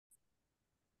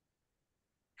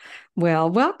Well,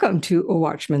 welcome to A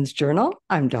Watchman's Journal.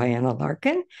 I'm Diana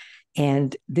Larkin,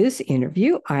 and this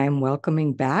interview, I'm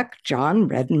welcoming back John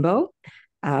Redenbo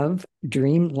of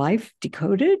Dream Life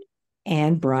Decoded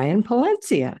and Brian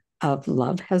Palencia of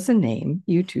Love Has a Name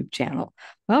YouTube channel.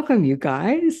 Welcome, you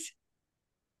guys.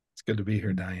 It's good to be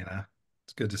here, Diana.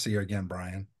 It's good to see you again,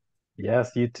 Brian.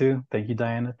 Yes, you too. Thank you,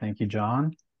 Diana. Thank you,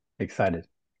 John. Excited.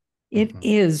 It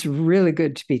is really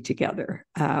good to be together.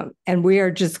 And we are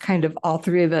just kind of all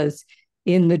three of us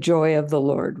in the joy of the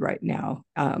Lord right now.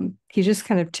 He just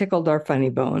kind of tickled our funny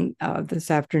bone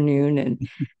this afternoon,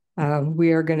 and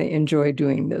we are going to enjoy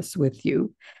doing this with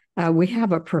you. We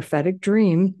have a prophetic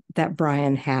dream that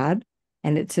Brian had,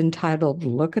 and it's entitled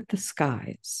Look at the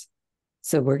Skies.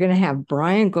 So we're going to have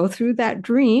Brian go through that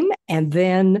dream, and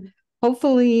then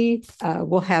hopefully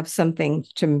we'll have something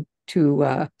to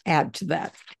add to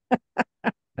that.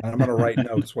 I'm going to write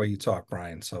notes while you talk,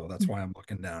 Brian. So that's why I'm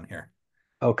looking down here.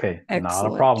 Okay, not a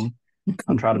Excellent. problem.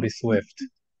 I'll try to be swift.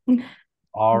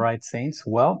 All right, Saints.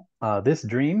 Well, this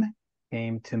dream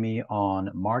came to me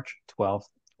on March 12th,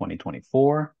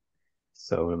 2024.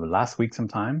 So last week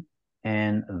sometime.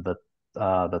 And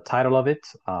the title of it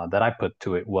that I put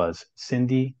to it was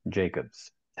Cindy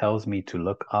Jacobs Tells Me to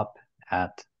Look Up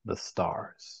at the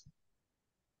Stars.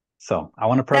 So I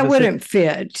want to That preface it. wouldn't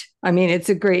fit. I mean, it's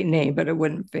a great name, but it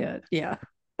wouldn't fit. Yeah.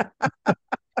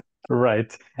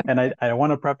 Right. And I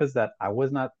want to preface that I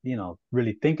was not,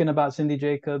 really thinking about Cindy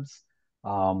Jacobs.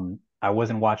 I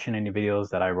wasn't watching any videos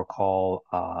that I recall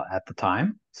at the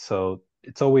time. So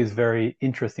it's always very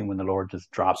interesting when the Lord just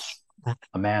drops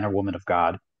a man or woman of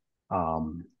God.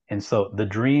 And so the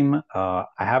dream, I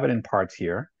have it in parts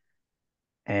here.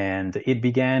 And it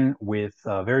began with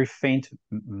a very faint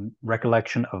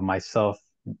recollection of myself,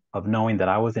 of knowing that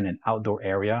I was in an outdoor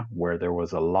area where there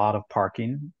was a lot of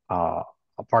parking,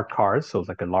 parked cars. So it was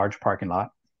like a large parking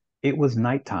lot. It was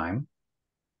nighttime,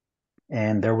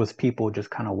 and there was people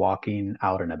just kind of walking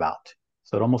out and about.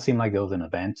 So it almost seemed like there was an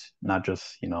event, not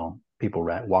just, people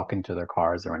walking to their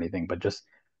cars or anything, but just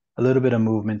a little bit of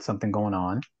movement, something going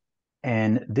on.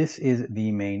 And this is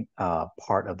the main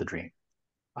part of the dream.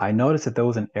 I noticed that there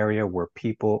was an area where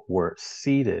people were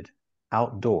seated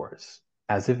outdoors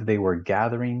as if they were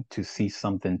gathering to see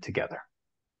something together.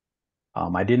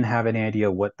 I didn't have any idea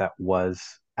what that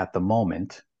was at the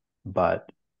moment,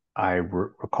 but I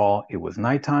recall it was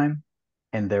nighttime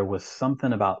and there was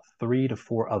something about 3 to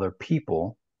 4 other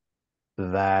people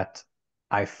that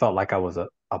I felt like I was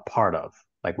a part of,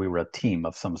 like we were a team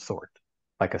of some sort,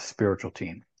 like a spiritual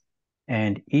team.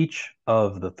 And each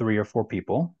of the 3 or 4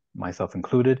 people, myself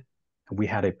included, we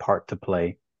had a part to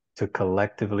play to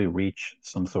collectively reach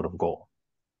some sort of goal.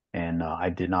 And I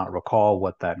did not recall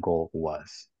what that goal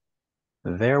was.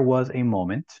 There was a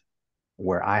moment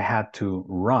where I had to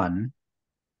run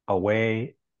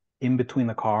away in between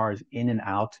the cars, in and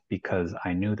out, because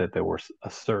I knew that there was a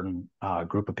certain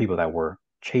group of people that were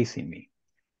chasing me,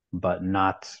 but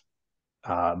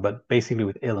but basically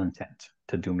with ill intent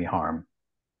to do me harm.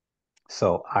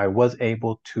 So I was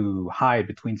able to hide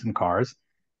between some cars,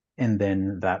 and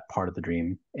then that part of the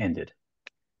dream ended.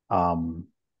 Um,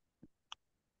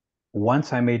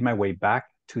 Once I made my way back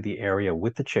to the area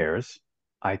with the chairs,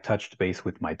 I touched base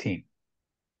with my team.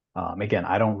 Again,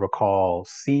 I don't recall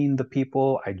seeing the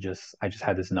people. I just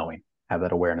had this knowing, have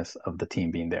that awareness of the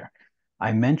team being there.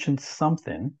 I mentioned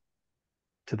something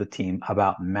to the team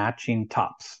about matching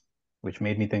tops, which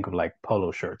made me think of like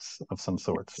polo shirts of some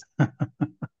sorts.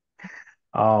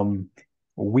 Um,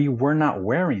 we were not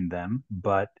wearing them,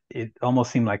 but it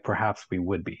almost seemed like perhaps we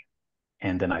would be.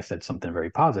 And then I said something very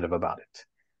positive about it.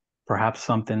 Perhaps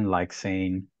something like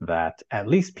saying that at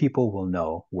least people will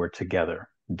know we're together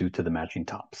due to the matching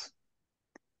tops.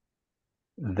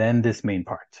 Then this main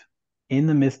part. In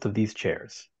the midst of these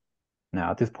chairs.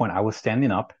 Now, at this point, I was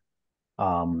standing up.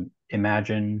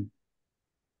 Imagine,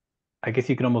 I guess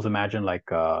you can almost imagine like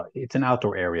it's an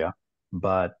outdoor area,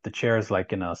 but the chair is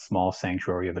like in a small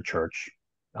sanctuary of a church,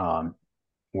 um,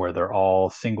 where they're all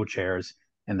single chairs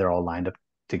and they're all lined up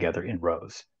together in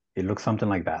rows. It looks something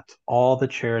like that. All the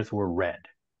chairs were red.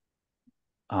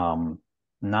 Um,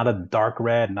 Not a dark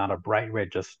red, not a bright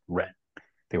red, just red.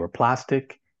 They were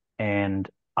plastic, and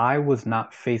I was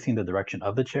not facing the direction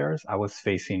of the chairs. I was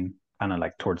facing kind of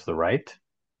like towards the right.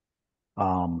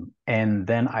 And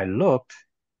then I looked,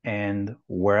 and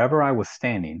wherever I was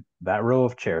standing, that row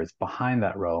of chairs, behind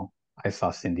that row, I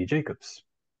saw Cindy Jacobs.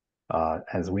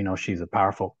 As we know, she's a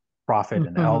powerful prophet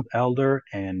and Mhm. elder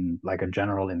and like a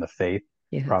general in the faith,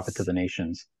 prophet to Yes. the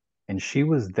nations. And she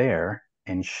was there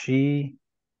and she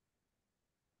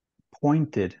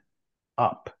pointed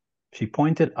up. She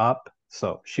pointed up.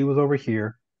 So she was over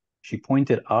here She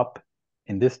pointed up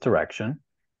in this direction.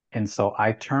 And so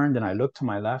I turned and I looked to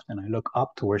my left and I looked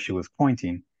up to where she was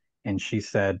pointing. And she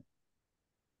said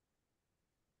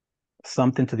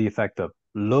something to the effect of,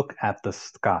 look at the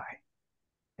sky.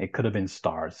 It could have been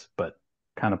stars, but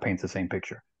kind of paints the same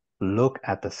picture. Look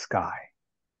at the sky.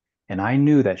 And I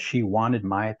knew that she wanted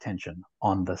my attention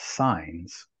on the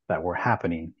signs that were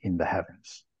happening in the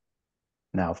heavens.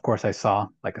 Now, of course, I saw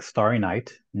like a starry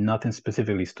night. Nothing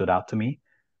specifically stood out to me.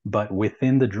 But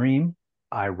within the dream,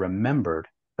 I remembered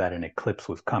that an eclipse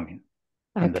was coming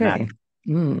in the Okay.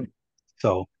 night.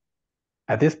 So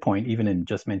at this point, even in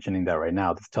just mentioning that right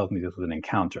now, this tells me this was an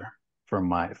encounter for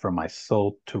my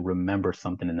soul to remember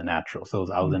something in the natural. So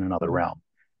I was in another realm.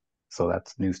 So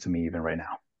that's news to me even right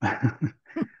now.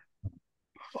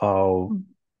 Oh,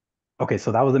 okay.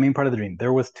 So that was the main part of the dream.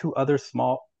 There was two other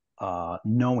small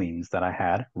knowings that I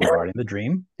had regarding the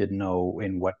dream. Didn't know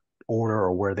in what order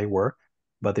or where they were.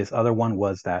 But this other one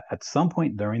was that at some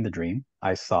point during the dream,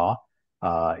 I saw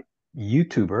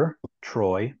YouTuber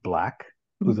Troy Black,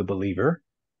 who's a believer.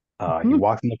 He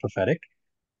walks in the prophetic.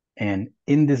 And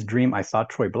in this dream, I saw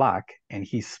Troy Black, and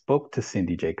he spoke to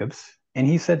Cindy Jacobs. And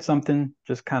he said something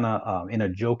just kind of in a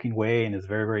joking way and is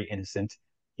very, very innocent.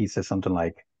 He said something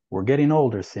like, "We're getting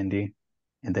older, Cindy."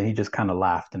 And then he just kind of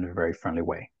laughed in a very friendly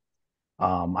way.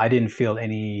 I didn't feel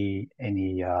any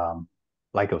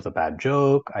like it was a bad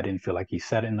joke. I didn't feel like he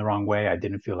said it in the wrong way. I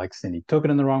didn't feel like Cindy took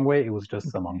it in the wrong way. It was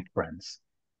just among friends.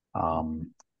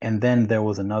 And then there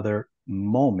was another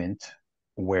moment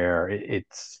where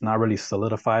it's not really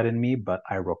solidified in me, but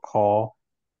I recall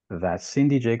that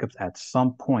Cindy Jacobs, at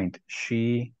some point,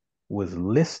 she was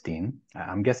listing,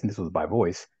 I'm guessing this was by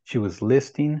voice, she was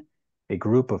listing a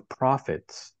group of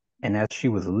prophets. And as she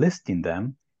was listing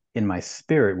them in my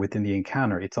spirit within the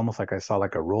encounter, it's almost like I saw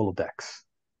like a Rolodex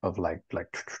of like,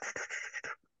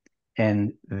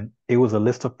 and it was a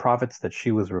list of prophets that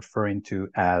she was referring to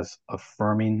as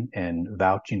affirming and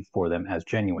vouching for them as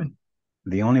genuine.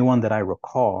 The only one that I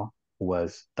recall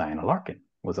was Diana Larkin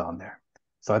was on there.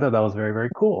 So I thought that was very, very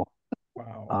cool.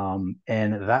 Wow.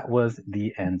 And that was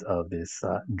the end of this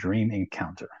dream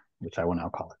encounter, which I will now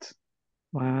call it.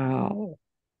 Wow.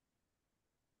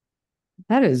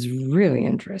 That is really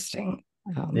interesting.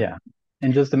 Yeah.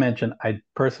 And just to mention, I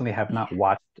personally have not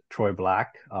watched Troy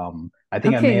Black. I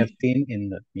think I may have Okay. seen in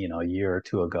the, a year or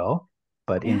two ago,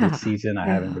 but in Yeah. this season, I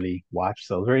haven't Yeah. really watched.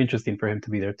 So it's very interesting for him to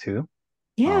be there too.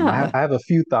 Yeah. I have a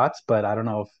few thoughts, but I don't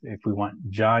know if we want,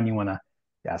 John, you want to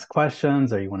ask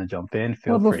questions or you want to jump in,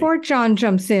 Well, feel free. before John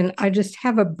jumps in, I just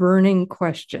have a burning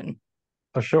question.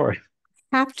 Oh, sure.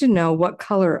 Have to know what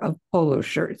color of polo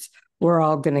shirts we're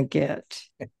all going to get.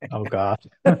 Oh, God.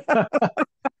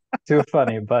 Too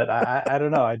funny, but I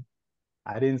don't know.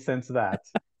 I didn't sense that,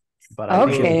 but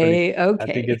Okay. I think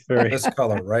Okay. it's very, This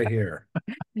color right here.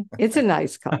 It's a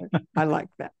nice color. I like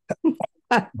that.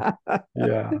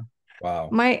 yeah. Wow.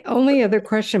 My only other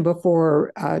question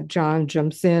before John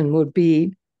jumps in would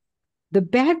be the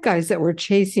bad guys that were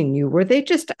chasing you, were they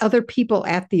just other people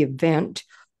at the event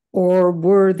or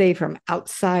were they from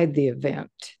outside the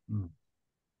event?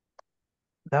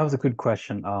 That was a good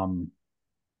question.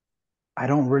 I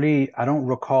don't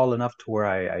recall enough to where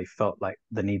I felt like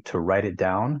the need to write it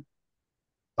down,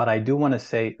 but I do want to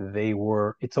say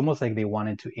it's almost like they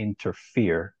wanted to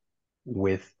interfere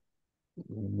with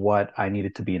what I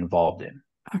needed to be involved in.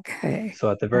 Okay.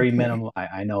 So at the very Okay. minimum,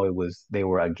 I know they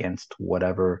were against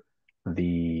whatever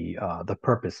the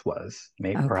purpose was.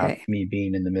 Maybe perhaps Okay. me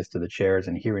being in the midst of the chairs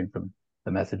and hearing from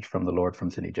the message from the Lord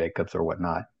from Cindy Jacobs or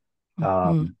whatnot.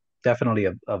 Mm-hmm. Definitely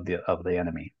of the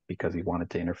enemy because he wanted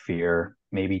to interfere,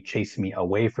 maybe chase me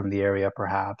away from the area,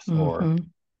 perhaps, or Mm-hmm.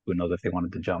 who knows if they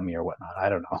wanted to jump me or whatnot. I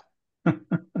don't know.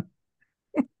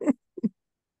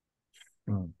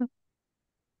 Mm.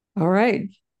 All right.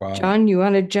 Wow. John, you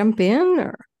want to jump in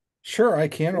or? Sure, I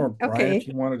can. Or Brian, if Okay.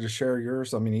 you wanted to share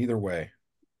yours, I mean, either way.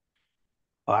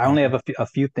 I only have a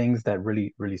few things that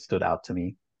really, really stood out to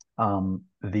me.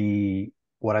 The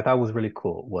what I thought was really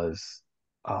cool was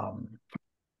um,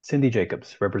 Cindy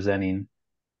Jacobs representing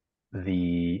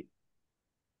the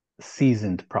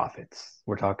seasoned prophets.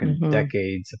 We're talking Mm-hmm.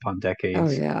 decades upon Oh,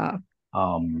 decades. yeah.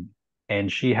 Um,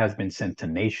 and she has been sent to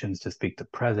nations to speak to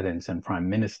presidents and prime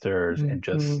ministers and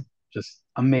Mm-hmm. just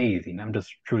amazing. I'm just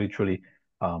truly, truly,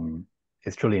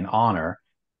 it's truly an honor.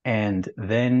 And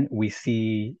then we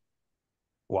see,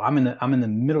 well, I'm in the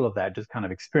middle of that, just kind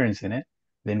of experiencing it.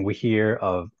 Then we hear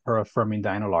of her affirming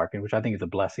Diana Larkin, which I think is a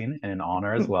blessing and an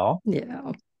honor as well.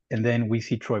 Yeah. And then we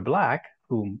see Troy Black,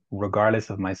 who, regardless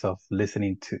of myself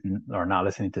listening to or not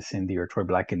listening to Cindy or Troy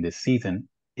Black in this season,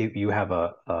 you have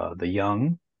the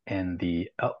young and the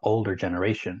older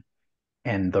generation.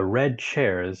 And the red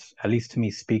chairs, at least to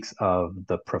me, speaks of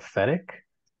the prophetic.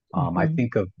 I Mm-hmm.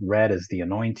 think of red as the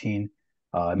anointing.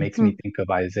 It makes Mm-hmm. me think of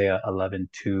Isaiah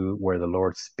 11:2, where the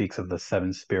Lord speaks of the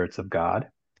seven spirits of God,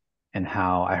 and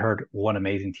how I heard one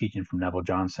amazing teaching from Neville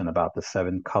Johnson about the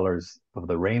seven colors of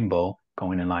the rainbow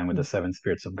going in line with the seven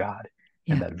spirits of God.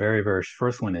 And Yeah. that very, very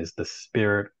first one is the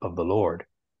Spirit of the Lord.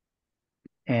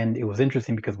 And it was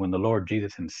interesting because when the Lord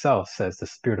Jesus himself says, the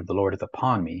Spirit of the Lord is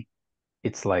upon me,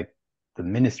 it's like the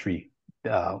ministry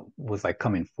was like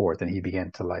coming forth and he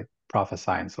began to like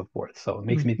prophesy and so forth. So it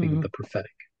makes me think of Mm-hmm. the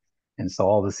prophetic. And so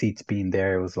all the seats being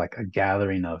there, it was like a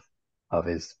gathering of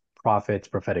his prophets,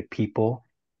 prophetic people.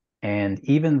 And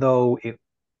even though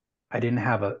I didn't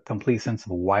have a complete sense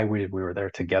of why we were there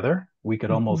together,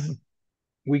 Mm-hmm.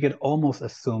 we could almost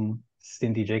assume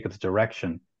Cindy Jacobs'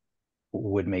 direction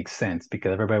would make sense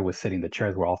because everybody was sitting, the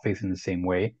chairs were all facing the same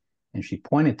way. And she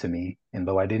pointed to me, and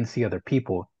though I didn't see other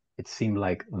people, it seemed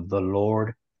like the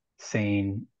Lord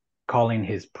saying, calling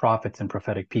his prophets and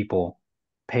prophetic people,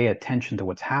 pay attention to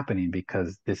what's happening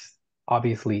because this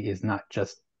obviously is not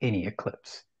just any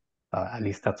eclipse. At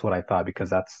least that's what I thought because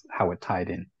that's how it tied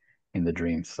in the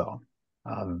dream. So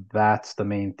that's the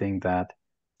main thing that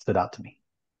stood out to me.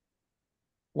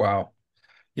 Wow.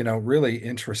 Really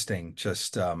interesting.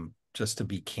 Just to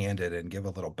be candid and give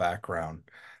a little background.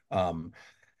 Um,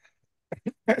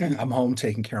 I'm home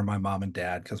taking care of my mom and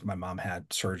dad because my mom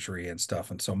had surgery and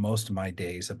stuff. And so most of my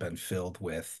days have been filled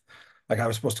with, like, I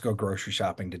was supposed to go grocery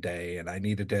shopping today and I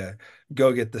needed to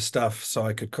go get the stuff so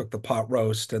I could cook the pot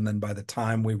roast. And then by the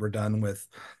time we were done with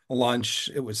lunch,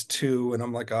 it was 2. And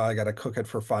I'm like, oh, I got to cook it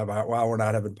for 5 hours. Wow, we're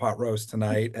not having pot roast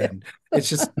tonight. And it's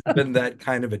just been that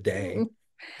kind of a day.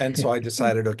 And so I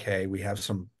decided, okay, we have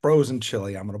some frozen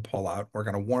chili I'm going to pull out. We're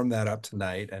going to warm that up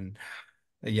tonight. And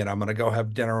I'm going to go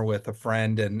have dinner with a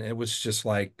friend. And it was just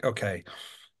like, okay.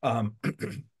 Um,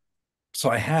 so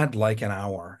I had like an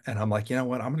hour and I'm like, you know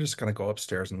what? I'm just going to go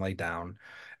upstairs and lay down.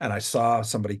 And I saw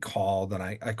somebody called and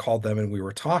I called them and we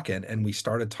were talking and we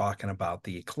started talking about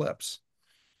the eclipse.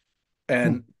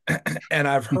 And and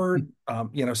I've heard,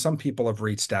 some people have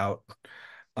reached out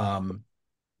um,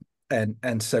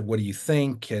 and said, what do you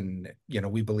think? And,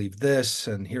 we believe this,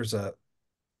 and here's a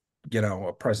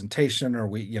presentation, or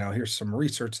here's some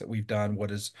research that we've done.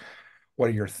 What are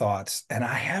your thoughts? And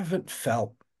I haven't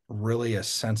felt really a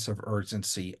sense of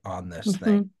urgency on this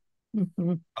thing. Mm-hmm.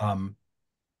 Mm-hmm. Um,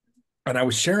 and I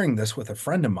was sharing this with a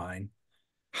friend of mine,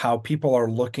 how people are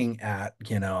looking at,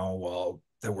 well,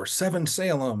 there were 7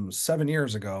 Salems 7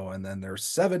 years ago, and then there's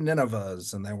 7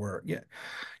 Ninevehs, and there were, yeah,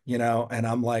 and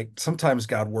I'm like, sometimes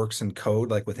God works in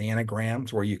code, like with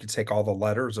anagrams, where you could take all the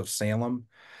letters of Salem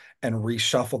and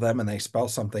reshuffle them and they spell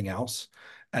something else.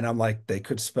 And I'm like, they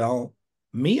could spell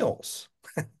meals.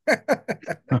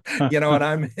 And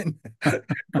I'm in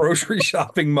grocery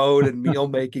shopping mode and meal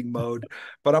making mode.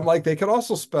 But I'm like, they could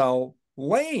also spell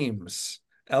lames,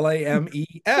 Lames.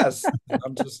 And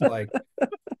I'm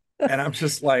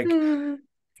just like,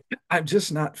 I'm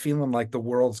just not feeling like the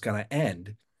world's going to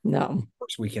end No.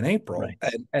 first week in April. Right.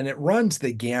 And it runs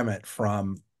the gamut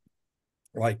from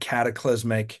like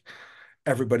cataclysmic,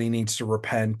 everybody needs to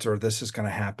repent or this is going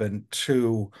to happen,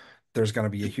 to there's going to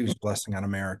be a huge blessing on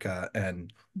America.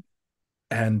 And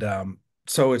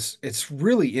so it's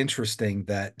really interesting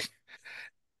that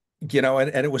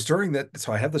and it was during that.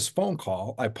 So I have this phone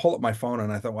call. I pull up my phone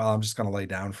and I thought, well, I'm just going to lay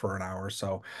down for an hour or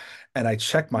so. And I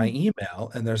check my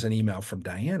email and there's an email from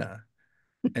Diana.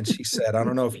 And she said, I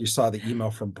don't know if you saw the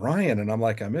email from Brian. And I'm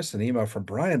like, I missed an email from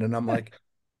Brian. And I'm like,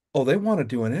 oh, they want to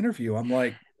do an interview. I'm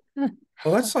like,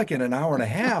 well, that's like in an hour and a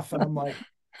half. And I'm like,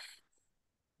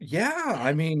 yeah,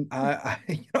 I mean, I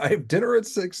have dinner at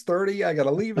 6:30. I got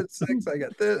to leave at 6. I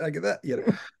got this, I got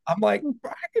that. I'm like,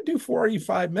 I could do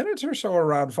 45 minutes or so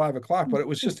around 5 o'clock, but it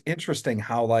was just interesting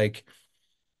how, like,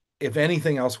 if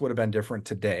anything else would have been different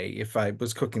today, if I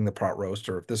was cooking the pot roast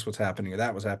or if this was happening or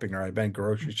that was happening or I'd been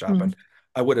grocery shopping,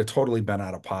 I would have totally been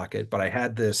out of pocket. But I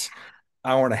had this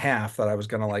hour and a half that I was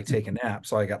going to like take a nap.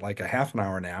 So I got like a half an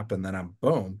hour nap and then I'm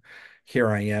boom, here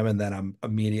I am. And then I'm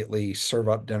immediately serve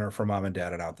up dinner for mom and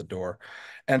dad and out the door.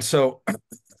 And so,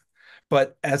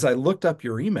 but as I looked up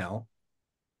your email,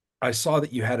 I saw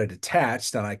that you had it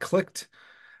attached and I clicked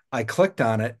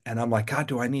on it and I'm like, God,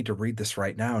 do I need to read this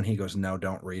right now? And he goes, no,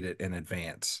 don't read it in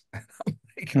advance.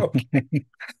 Like, okay.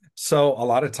 So a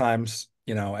lot of times,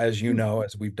 as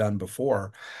we've done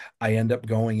before, I end up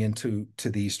going into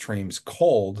these streams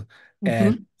cold,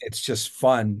 and Mm-hmm. it's just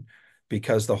fun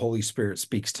because the Holy Spirit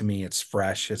speaks to me. It's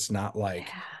fresh. It's not like,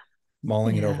 Yeah.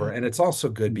 mulling it over. Yeah. And it's also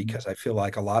good Mhm. because I feel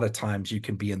like a lot of times you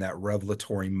can be in that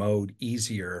revelatory mode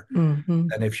easier Hmm.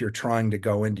 than if you're trying to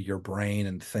go into your brain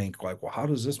and think like, well, how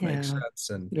does this make Yeah. sense?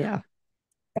 And Yeah.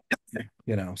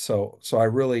 so I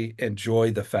really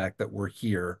enjoy the fact that we're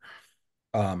here.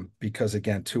 Because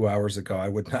again, 2 hours ago, I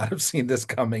would not have seen this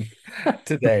coming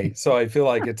today. So I feel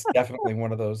like it's definitely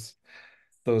one of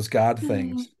those God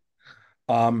things.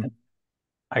 Um,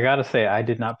 I gotta say, I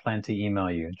did not plan to email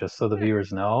you, just so the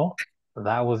viewers know.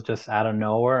 That was just out of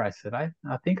nowhere. I said, I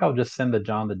think I'll just send the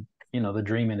John the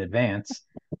dream in advance.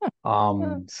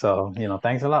 So,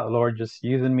 thanks a lot, Lord, just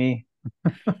using me.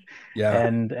 yeah,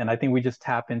 And I think we just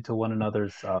tap into one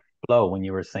another's flow when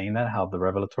you were saying that, how the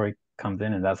revelatory comes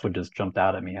in, and that's what just jumped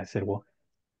out at me. I said, well,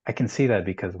 I can see that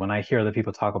because when I hear other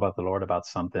people talk about the Lord about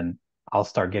something, I'll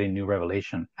start getting new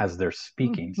revelation as they're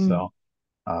speaking. Hmm. So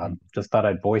just thought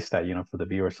I'd voice that, for the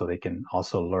viewers so they can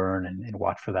also learn and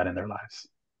watch for that in their lives.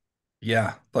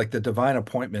 yeah, like the divine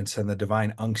appointments and the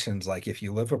divine unctions. Like if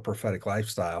you live a prophetic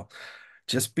lifestyle,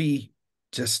 just be,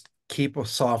 just keep a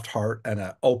soft heart and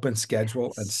an open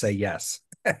schedule and say Yes.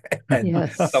 yes.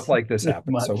 And stuff Yes. like this Pretty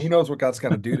happens. So who much. knows what God's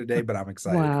going to do today, but I'm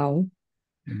excited. Wow.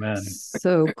 Amen.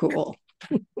 So cool.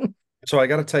 So I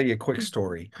got to tell you a quick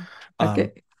story. Um,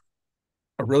 Okay.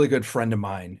 a really good friend of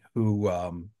mine who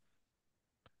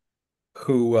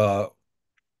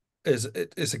is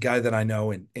a guy that I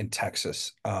know in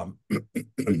Texas,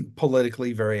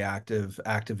 politically very active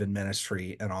in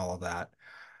ministry and all of that.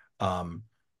 Um,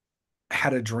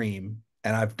 had a dream,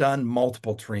 and I've done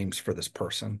multiple dreams for this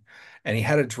person, and he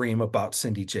had a dream about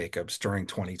Cindy Jacobs during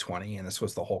 2020, and this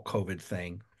was the whole COVID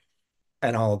thing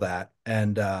and all of that.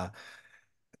 And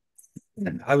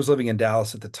I was living in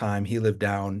Dallas at the time. He lived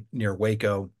down near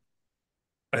Waco.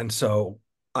 And so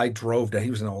I drove to, he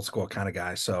was an old school kind of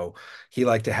guy. So he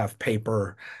liked to have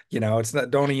paper, it's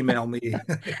not, don't email me.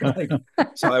 Like,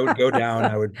 so I would go down,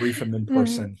 I would brief him in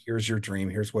person. Here's your dream.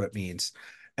 Here's what it means.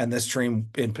 And this dream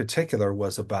in particular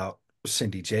was about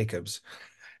Cindy Jacobs.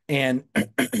 And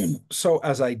so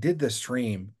as I did this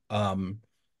dream,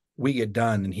 we get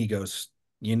done and he goes,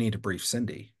 you need to brief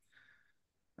Cindy.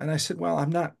 And I said, well,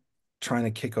 I'm not trying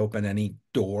to kick open any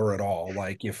door at all.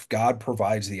 Like, if God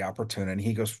provides the opportunity,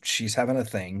 he goes, she's having a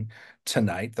thing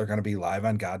tonight. They're going to be live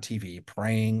on God TV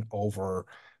praying over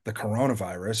the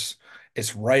coronavirus.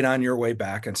 It's right on your way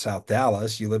back in South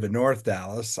Dallas. You live in North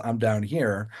Dallas. I'm down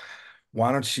here.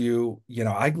 Why don't you,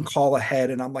 I can call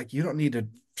ahead. And I'm like, you don't need to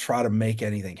try to make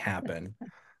anything happen.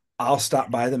 I'll stop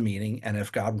by the meeting. And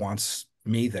if God wants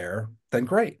me there, then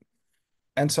great.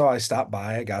 And so I stopped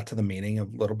by. I got to the meeting a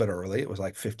little bit early. It was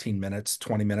like 15 minutes,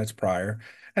 20 minutes prior.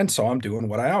 And so I'm doing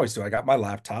what I always do. I got my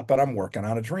laptop and I'm working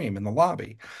on a dream in the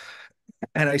lobby.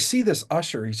 And I see this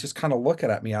usher. He's just kind of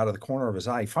looking at me out of the corner of his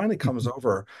eye. He finally comes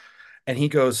over and he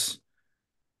goes,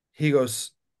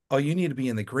 oh, you need to be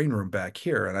in the green room back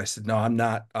here. And I said, no, I'm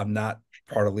not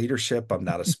part of leadership. I'm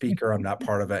not a speaker. I'm not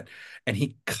part of it. And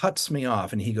he cuts me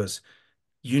off and he goes,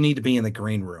 you need to be in the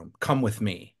green room. Come with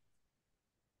me.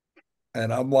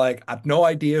 And I'm like, I've no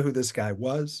idea who this guy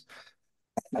was.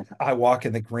 I walk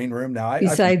in the green room now. I've met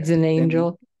Besides an Cindy.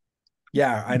 angel.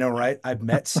 Yeah, I know, right? I've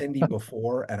met Cindy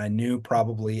before, and I knew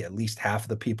probably at least half of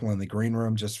the people in the green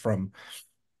room just from,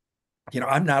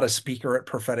 I'm not a speaker at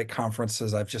prophetic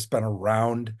conferences. I've just been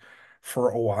around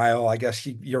for a while. I guess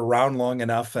you're around long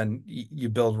enough and you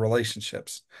build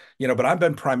relationships, but I've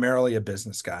been primarily a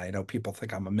business guy. I know people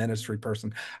think I'm a ministry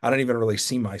person. I don't even really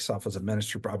see myself as a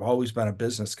ministry, but I've always been a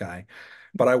business guy.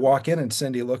 But I walk in and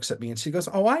Cindy looks at me and she goes,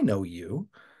 oh, I know you.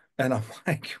 And I'm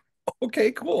like,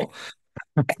 okay, cool.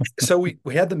 So we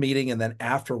had the meeting and then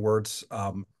afterwards,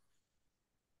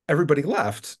 everybody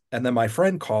left. And then my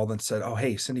friend called and said, oh,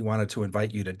 hey, Cindy wanted to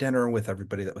invite you to dinner with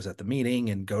everybody that was at the meeting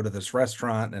and go to this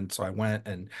restaurant. And so I went.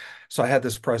 And so I had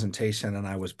this presentation and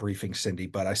I was briefing Cindy.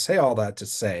 But I say all that to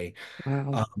say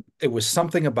Wow. um, it was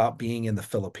something about being in the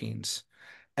Philippines.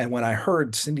 And when I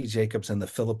heard Cindy Jacobs in the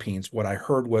Philippines, what I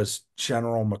heard was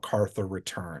General MacArthur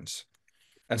returns.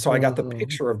 And so I got the Whoa.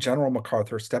 picture of General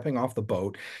MacArthur stepping off the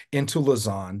boat into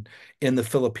Luzon in the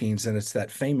Philippines. And it's that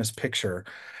famous picture.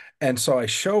 And so I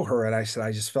show her and I said,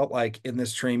 I just felt like in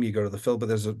this dream you go to the Philippines, but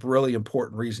there's a really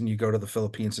important reason you go to the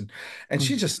Philippines. And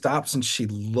she just stops and she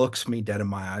looks me dead in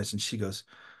my eyes and she goes,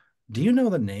 do you know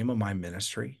the name of my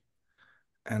ministry?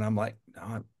 And I'm like,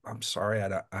 no, I'm sorry,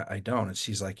 I don't. And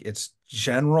she's like, it's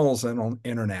Generals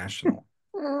International.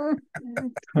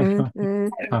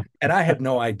 And I had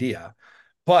no idea.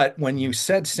 But when you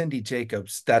said Cindy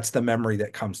Jacobs, that's the memory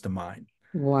that comes to mind,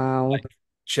 Wow. like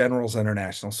Generals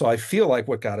International. So I feel like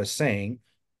what God is saying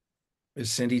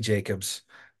is Cindy Jacobs,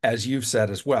 as you've said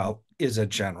as well, is a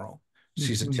general.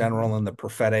 She's a Mhm. general in the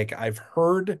prophetic. I've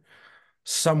heard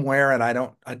somewhere,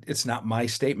 and it's not my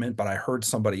statement, but I heard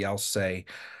somebody else say,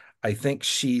 I think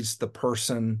she's the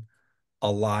person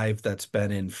alive that's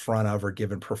been in front of or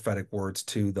given prophetic words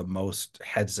to the most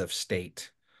heads of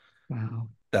state Wow.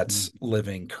 that's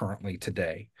living currently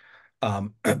today.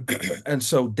 And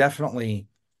so definitely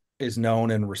is known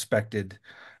and respected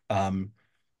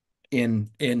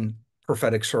in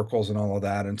prophetic circles and all of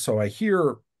that. And so I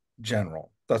hear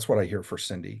general. That's what I hear for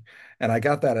Cindy. And I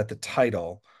got that at the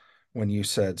title when you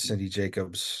said Cindy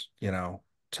Jacobs,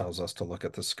 tells us to look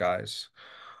at the skies.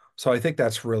 So I think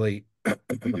that's really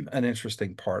an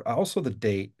interesting part. Also the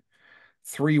date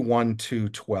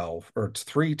 3/1/2/12, or it's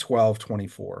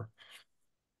 3/12/24.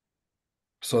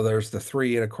 So there's the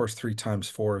 3, and of course 3 times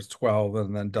 4 is 12,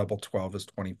 and then double 12 is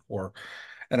 24.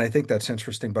 And I think that's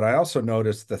interesting. But I also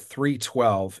noticed the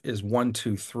 3/12 is 1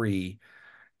 2 3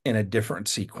 in a different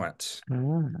sequence.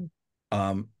 Ah.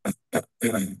 Um,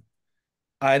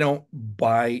 I don't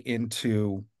buy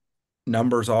into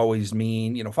numbers always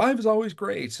mean, 5 is always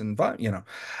great, and 5,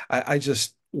 I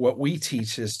just, what we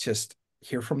teach is just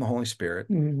hear from the Holy Spirit,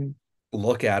 Mhm.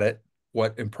 look at it.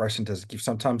 What impression does it give?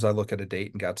 Sometimes I look at a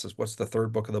date and God says, what's the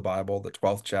third book of the Bible, the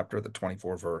 12th chapter, the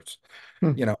 24th verse?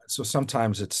 Hmm. So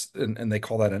sometimes and they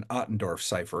call that an Ottendorf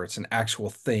cipher. It's an actual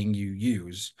thing you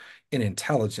use in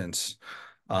intelligence.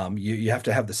 You have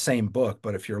to have the same book,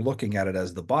 but if you're looking at it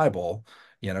as the Bible,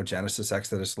 Genesis,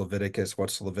 Exodus, Leviticus,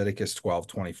 what's Leviticus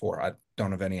 12:24? I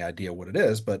don't have any idea what it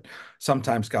is, but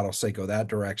sometimes God will say go that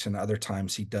direction. Other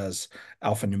times he does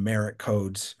alphanumeric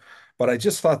codes. But I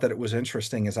just thought that it was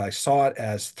interesting as I saw it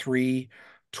as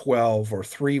 3/12 or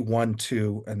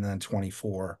 3/1/2 and then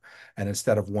 24. And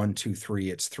instead of 1 2 3,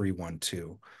 it's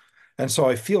 3/1/2. And so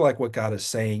I feel like what God is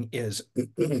saying is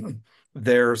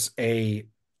there's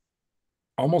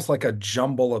almost like a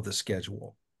jumble of the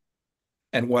schedule.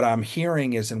 And what I'm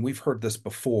hearing is, and we've heard this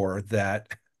before,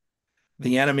 that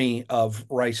the enemy of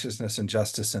righteousness and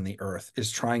justice in the earth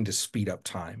is trying to speed up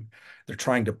time. They're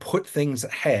trying to put things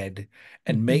ahead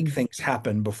and make Mhm. things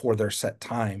happen before their set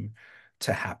time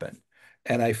to happen.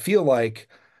 And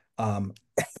um,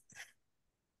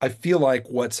 I feel like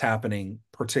what's happening,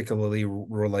 particularly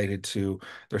related to,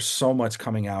 there's so much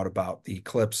coming out about the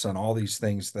eclipse and all these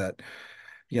things that,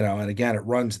 and again, it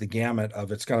runs the gamut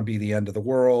of it's going to be the end of the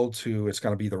world to it's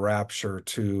going to be the rapture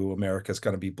to America's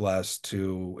going to be blessed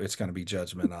to it's going to be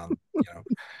judgment on,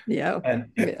 Yeah. and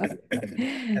Yeah.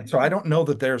 and so I don't know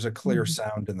that there's a clear Mhm.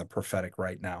 sound in the prophetic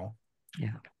right now,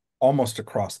 Yeah. almost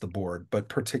across the board, but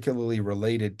particularly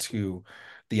related to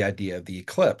the idea of the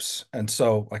eclipse. And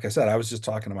so, like I said, I was just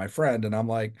talking to my friend and I'm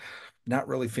like, not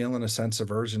really feeling a sense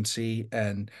of urgency.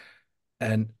 And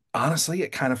honestly,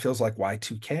 it kind of feels like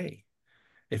Y2K.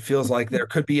 It feels like there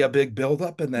could be a big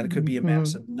buildup and then it could be a Mhm.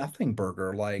 massive nothing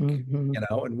burger, like, Mhm.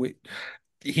 and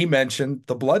he mentioned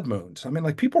the blood moons. I mean,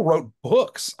 like people wrote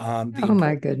books on the Oh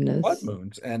my importance of blood goodness.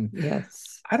 moons. And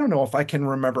Yes. I don't know if I can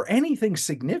remember anything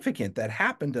significant that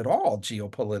happened at all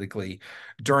geopolitically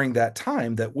during that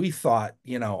time that we thought,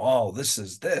 oh, this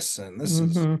is this and this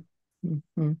is. Hmm.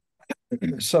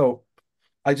 Hmm. So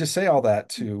I just say all that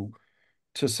to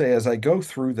say as I go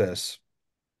through this,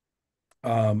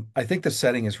 I think the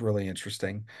setting is really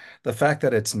interesting. The fact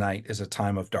that it's night is a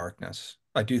time of darkness.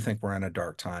 I do think we're in a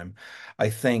dark time. I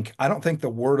don't think the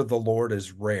word of the Lord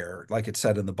is rare. Like it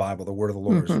said in the Bible, the word of the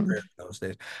Lord is Hmm. rare in those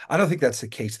days. I don't think that's the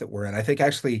case that we're in. I think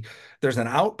actually there's an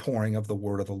outpouring of the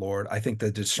word of the Lord. I think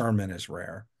the discernment is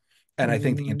rare. And I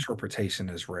think the Hmm. interpretation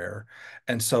is rare.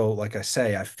 And so, like I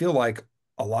say, I feel like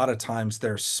a lot of times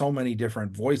there's so many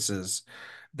different voices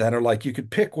that are like you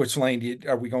could pick which lane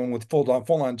are we going with full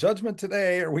on judgment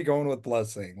today, or are we going with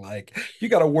blessing? Like you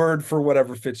got a word for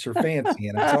whatever fits your fancy,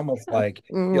 and it's almost like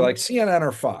you're like CNN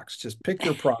or Fox, just pick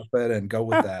your prophet and go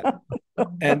with that.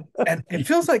 And it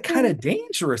feels like kind of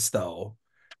dangerous though,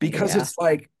 because Yeah. it's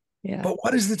like, Yeah. but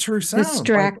what is the true sound? Like,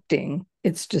 Distracting.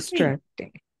 It's right.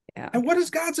 distracting. Yeah. And what is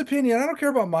God's opinion? I don't care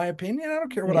about my opinion. I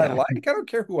don't care what I Yeah. like. I don't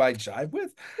care who I jive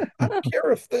with. I don't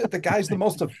care if the guy's the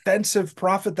most offensive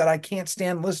prophet that I can't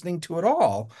stand listening to at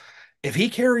all. If he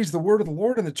carries the word of the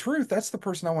Lord and the truth, that's the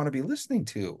person I want to be listening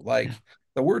to. Yeah. Like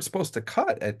the word's supposed to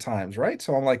cut at times, right?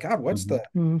 So I'm like, God, what's Mhm. the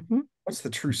Hmm. what's the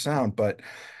true sound? But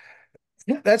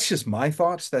yeah, that's just my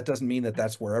thoughts. That doesn't mean that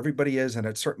that's where everybody is, and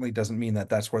it certainly doesn't mean that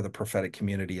that's where the prophetic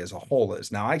community as a whole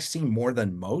is. Now, I see more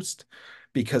than most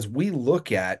because we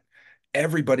look at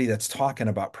everybody that's talking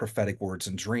about prophetic words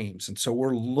and dreams. And so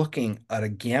we're looking at a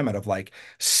gamut of like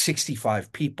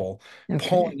 65 people Okay.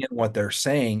 pulling in what they're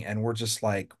saying, and we're just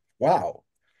like, wow,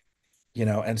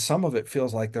 and some of it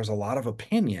feels like there's a lot of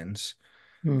opinions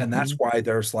And that's Mhm. why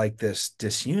there's like this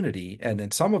disunity. And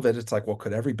in some of it, it's like, well,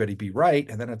 could everybody be right?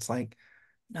 And then it's like,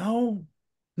 no,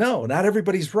 no, not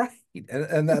everybody's right.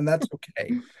 And then that's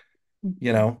okay,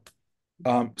 you know?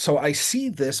 So I see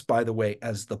this, by the way,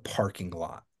 as the parking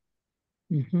lot.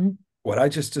 Mhm. What I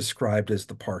just described as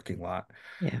the parking lot.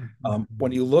 Yeah.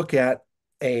 When you look at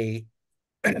a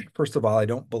first of all, I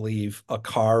don't believe a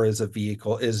car is a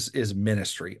vehicle is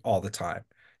ministry all the time.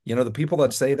 You know, the people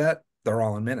that say that, they're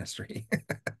all in ministry.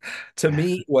 To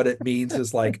me, what it means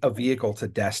is like a vehicle to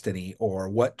destiny, or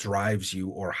what drives you,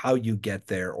 or how you get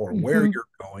there, or where Mhm. you're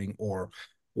going, or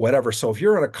whatever. So if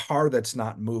you're in a car that's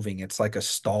not moving, it's like a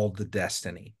stalled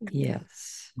destiny.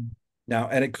 Yes. Now,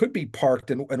 and it could be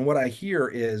parked. And what I hear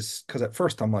is, because at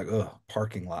first I'm like, oh,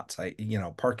 parking lots.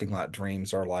 Parking lot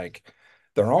dreams are like,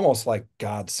 they're almost like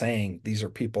God saying these are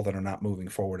people that are not moving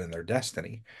forward in their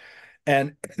destiny.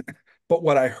 And, but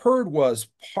what I heard was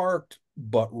parked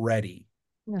but ready,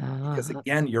 because Ah,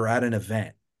 again, you're at an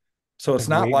event. So Like it's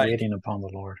not like waiting upon the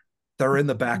Lord. they're in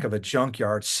the back of a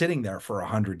junkyard sitting there for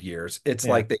 100 years. It's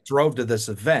Yeah. like they drove to this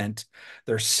event.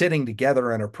 They're sitting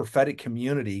together in a prophetic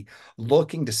community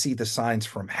looking to see the signs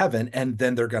from heaven, and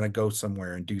then they're going to go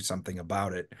somewhere and do something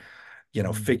about it,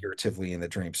 figuratively in the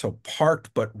dream. So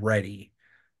parked but ready.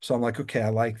 So I'm like, okay, I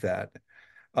like that.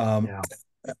 Um, Yeah.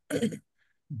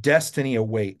 Destiny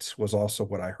awaits was also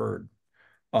what I heard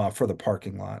for the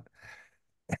parking lot.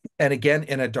 And again,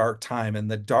 in a dark time,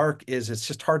 and the dark is, it's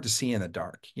just hard to see in the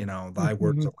dark. Thy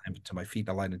words are mhm. a lamp to my feet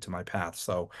and a light into my path.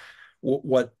 So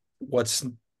what's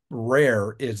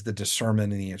rare is the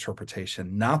discernment and the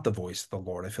interpretation, not the voice of the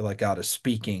Lord. I feel like God is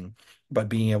speaking, but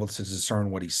being able to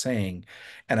discern what he's saying.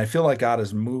 And I feel like God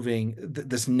is moving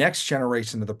this next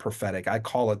generation of the prophetic. I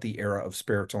call it the era of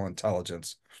spiritual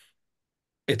intelligence.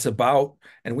 It's about,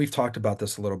 and we've talked about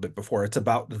this a little bit before, it's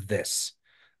about the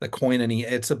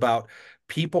koinonia. It's about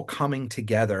people coming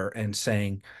together and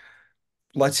saying,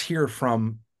 let's hear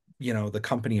from, the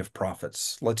company of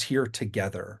prophets. Let's hear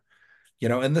together.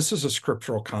 And this is a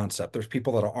scriptural concept. There's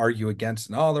people that'll argue against,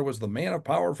 no, there was the man of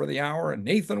power for the hour, and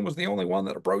Nathan was the only one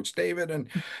that approached David. And,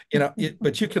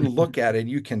 but you can look at it and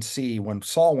you can see when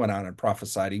Saul went out and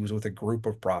prophesied, he was with a group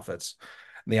of prophets.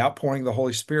 And the outpouring of the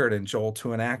Holy Spirit in Joel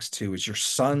 2 and Acts 2 is your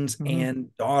sons Mhm.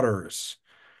 and daughters,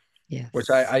 which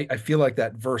Yes. I feel like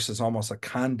that verse is almost a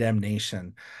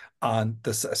condemnation on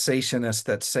the cessationists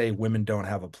that say women don't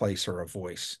have a place or a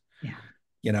voice. Yeah.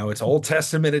 It's Old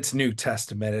Testament, it's New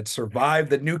Testament. It survived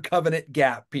the new covenant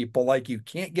gap, people. Like, you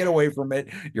can't get away from it.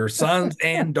 Your sons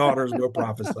and daughters will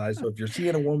prophesy. So if you're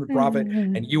seeing a woman prophet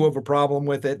and you have a problem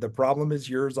with it, the problem is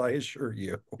yours, I assure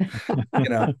you.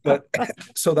 But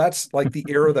so that's like the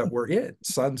era that we're in,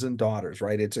 sons and daughters,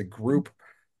 right? It's a group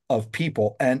of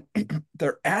people, and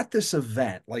they're at this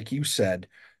event, like you said,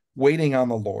 waiting on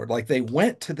the Lord. Like, they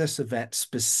went to this event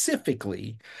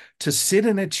specifically to sit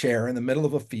in a chair in the middle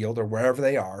of a field or wherever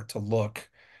they are to look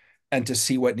and to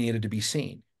see what needed to be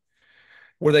seen.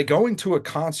 Were they going to a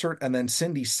concert and then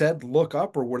Cindy said, look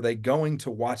up, or were they going to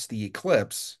watch the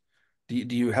eclipse? Do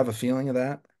you have a feeling of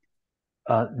that?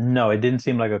 No, it didn't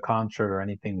seem like a concert or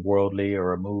anything worldly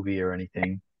or a movie or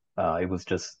anything. It was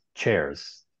just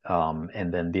chairs.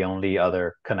 And then the only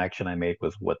other connection I made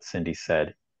was what Cindy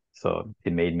said. So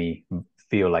it made me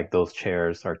feel like those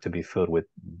chairs are to be filled with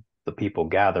the people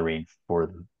gathering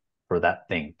for that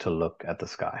thing to look at the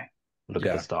sky, look at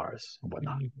the Yeah. stars and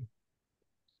whatnot. Mhm.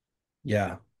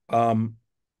 Yeah. Um,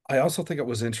 I also think it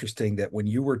was interesting that when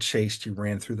you were chased, you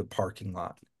ran through the parking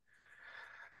lot.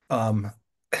 Um,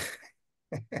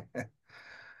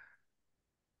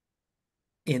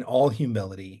 in all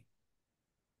humility,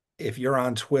 if you're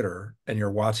on Twitter and you're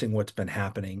watching what's been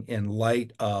happening in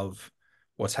light of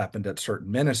what's happened at certain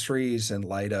ministries, in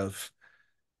light of,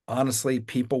 honestly,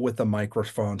 people with the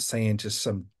microphone saying just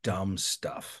some dumb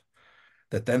stuff,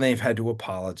 that then they've had to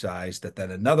apologize, that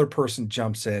then another person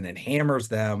jumps in and hammers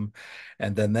them.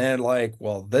 And then they're like,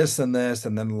 well, this and this.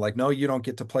 And then like, no, you don't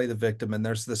get to play the victim. And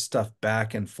there's this stuff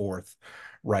back and forth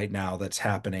right now that's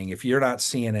happening. If you're not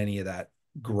seeing any of that,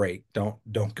 great. Don't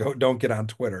get on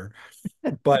Twitter.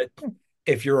 But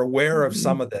if you're aware of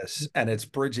some of this, and it's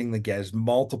bridging the gap, there's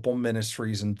multiple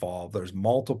ministries involved, there's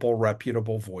multiple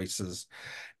reputable voices,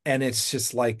 and it's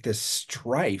just like this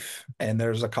strife. And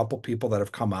there's a couple people that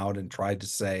have come out and tried to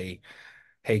say,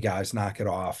 hey guys, knock it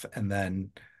off. And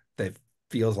then they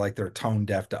feels like they're tone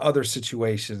deaf to other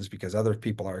situations because other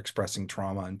people are expressing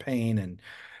trauma and pain.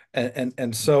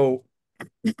 And so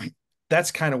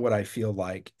that's kind of what I feel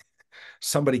like.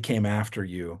 Somebody came after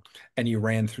you and you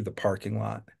ran through the parking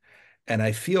lot. And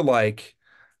I feel like,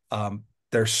 um,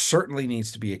 there certainly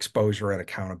needs to be exposure and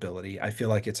accountability. I feel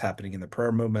like it's happening in the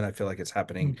prayer movement. I feel like it's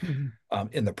happening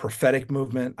in the prophetic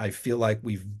movement. I feel like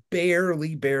we've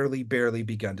barely, barely, barely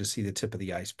begun to see the tip of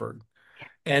the iceberg.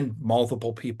 And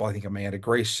multiple people, I think Amanda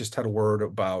Grace just had a word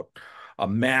about a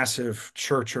massive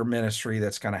church or ministry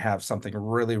that's going to have something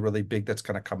really, really big that's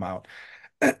going to come out.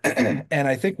 And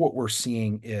I think what we're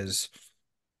seeing is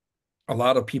a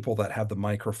lot of people that have the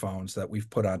microphones that we've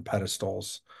put on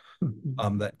pedestals,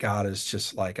 that God is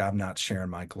just like, I'm not sharing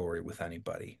my glory with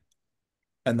anybody.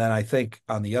 And then I think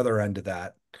on the other end of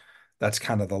that, that's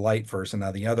kind of the light version.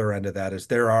 On the other end of that is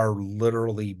there are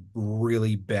literally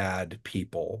really bad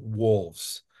people,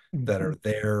 wolves, that are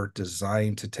there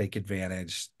designed to take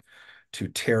advantage, to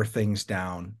tear things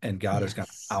down, and God is going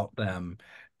to out them,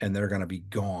 and they're going to be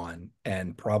gone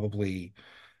and probably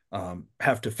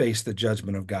have to face the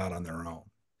judgment of God on their own.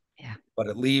 Yeah. But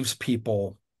it leaves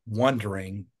people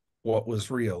wondering what was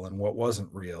real and what wasn't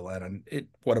real. And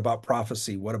what about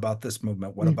prophecy? What about this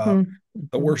movement? What about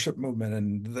the worship movement?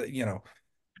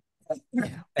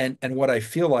 And and what I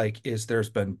feel like is there's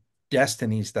been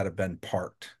destinies that have been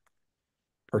parked,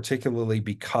 particularly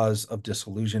because of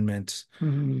disillusionment,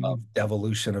 of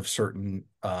devolution of certain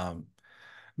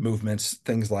movements,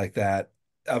 things like that,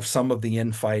 of some of the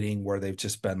infighting where they've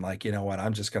just been like, you know what,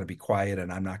 I'm just going to be quiet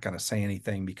and I'm not going to say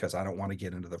anything because I don't want to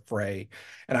get into the fray.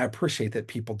 And I appreciate that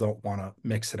people don't want to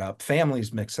mix it up.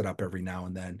 Families mix it up every now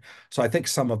and then. So I think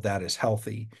some of that is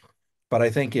healthy. But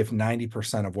I think if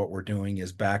 90% of what we're doing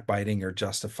is backbiting or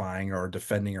justifying or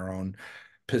defending our own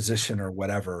position or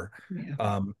whatever,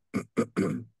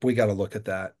 we got to look at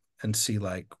that and see,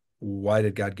 like, why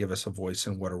did God give us a voice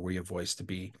and what are we a voice to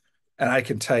be? And I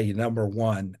can tell you, number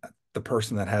one, the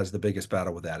person that has the biggest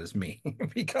battle with that is me,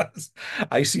 because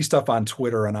I see stuff on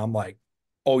Twitter and I'm like,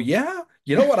 oh yeah,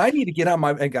 you know what? I need to get on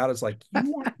my, and God is like,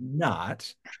 you are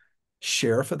not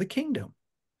sheriff of the kingdom.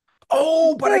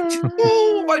 Oh, but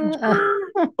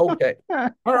okay.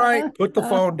 All right. Put the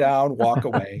phone down, walk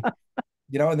away.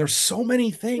 And there's so many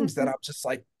things that I'm just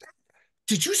like,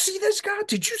 did you see this, God?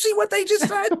 Did you see what they just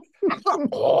said?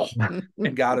 Oh.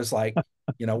 And God is like,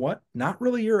 you know what? Not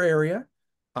really your area.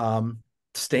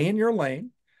 Stay in your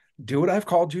lane. Do what I've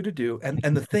called you to do.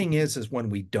 And the thing is when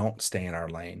we don't stay in our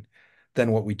lane,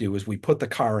 then what we do is we put the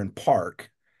car in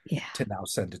park to now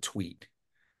send a tweet,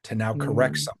 to now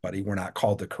correct somebody we're not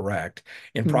called to correct,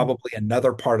 in probably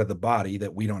another part of the body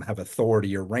that we don't have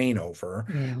authority or reign over.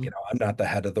 I'm not the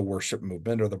head of the worship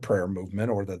movement or the prayer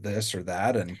movement or the this or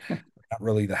that, and not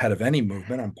really the head of any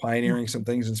movement. I'm pioneering some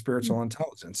things in spiritual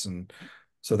intelligence. And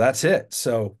so that's it.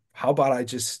 So how about I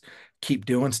just keep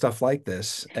doing stuff like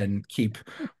this and keep,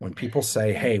 when people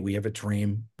say, hey, we have a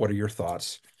dream, what are your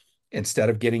thoughts? Instead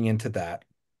of getting into that.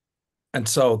 And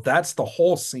so that's the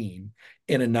whole scene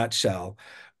in a nutshell,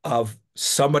 of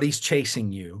somebody's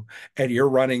chasing you and you're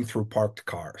running through parked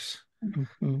cars.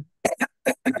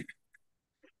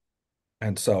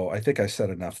 And so I think I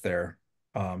said enough there.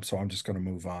 So I'm just going to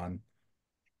move on.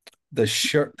 The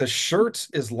shirts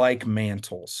is like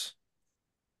mantles.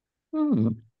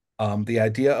 The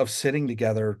idea of sitting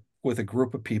together with a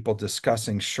group of people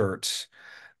discussing shirts.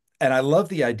 And I love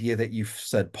the idea that you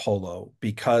said polo,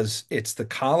 because it's the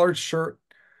collared shirt,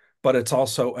 but it's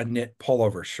also a knit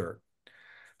pullover shirt.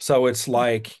 So it's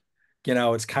like,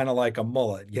 it's kind of like a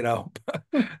mullet,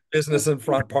 business in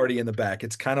front, party in the back.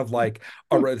 It's kind of like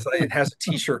it has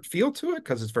a t-shirt feel to it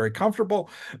because it's very comfortable,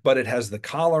 but it has the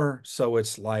collar. So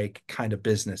it's like kind of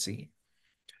businessy,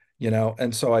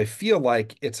 and so I feel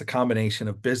like it's a combination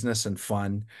of business and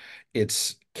fun.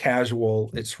 It's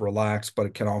casual, it's relaxed, but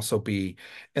it can also be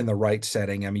in the right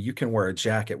setting. I mean, you can wear a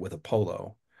jacket with a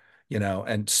polo,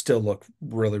 and still look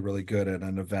really, really good at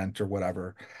an event or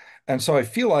whatever. And so I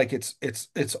feel like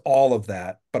it's all of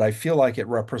that, but I feel like it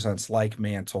represents like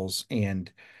mantles and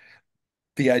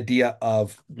the idea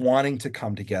of wanting to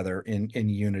come together in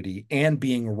unity and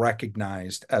being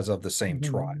recognized as of the same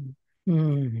tribe.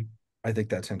 I think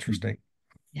that's interesting.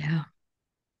 Yeah.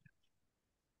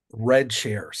 Red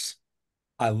chairs.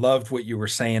 I loved what you were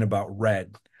saying about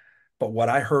red, but what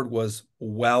I heard was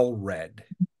well read.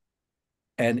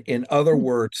 And in other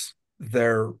words,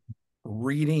 they're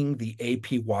reading the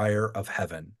AP wire of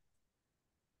heaven.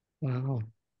 Wow.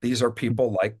 These are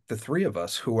people like the three of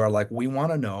us who are like, we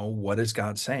want to know, what is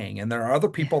God saying? And there are other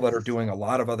people that are doing a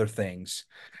lot of other things,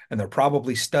 and they're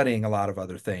probably studying a lot of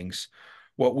other things.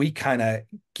 What we kind of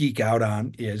geek out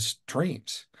on is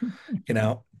dreams,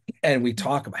 and we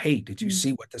talk about, hey, did you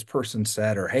see what this person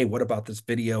said? Or, hey, what about this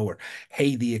video? Or,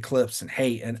 hey, the eclipse. And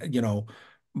hey, and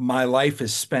my life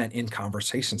is spent in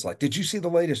conversations like, did you see the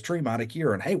latest dream out of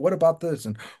here? And hey, what about this?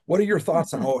 And what are your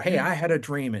thoughts on, oh, hey, I had a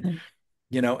dream. And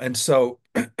And so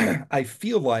I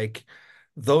feel like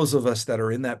those of us that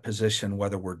are in that position,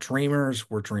 whether we're dreamers,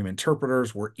 we're dream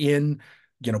interpreters, we're in,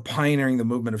 pioneering the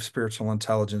movement of spiritual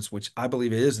intelligence, which I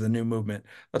believe is the new movement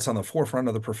that's on the forefront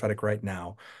of the prophetic right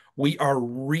now. We are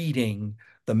reading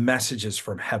the messages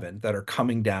from heaven that are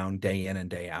coming down day in and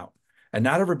day out. And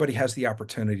not everybody has the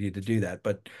opportunity to do that,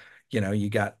 but you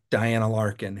got Diana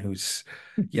Larkin who's,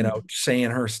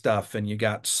 saying her stuff, and you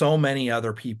got so many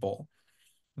other people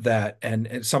that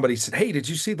and somebody said, "Hey, did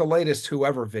you see the latest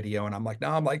whoever video?" And I'm like, "No,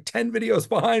 I'm like 10 videos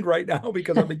behind right now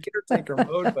because I'm in caretaker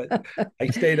mode." But I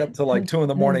stayed up till like 2 in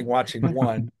the morning watching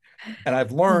one. And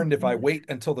I've learned if I wait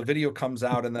until the video comes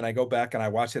out and then I go back and I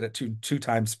watch it at two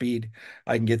times speed,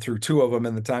 I can get through two of them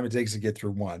in the time it takes to get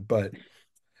through one. But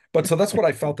so that's what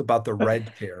I felt about the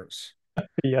red chairs.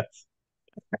 Yes.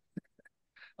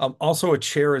 Also, a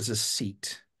chair is a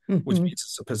seat, which Mhm. means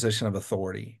it's a position of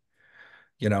authority.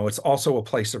 It's also a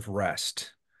place of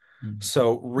rest. Mm.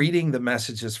 So reading the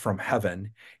messages from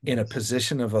heaven in a Yes.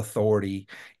 position of authority,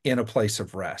 in a place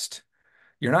of rest.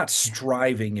 You're not Yeah.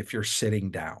 striving if you're sitting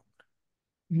down.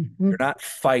 You're Mhm. not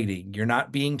fighting. You're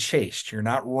not being chased. You're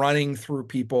not running through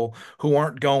people who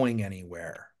aren't going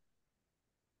anywhere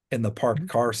in the parked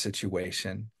car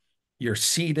situation. You're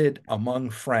seated among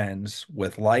friends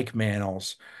with like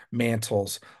mantles,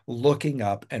 looking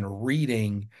up and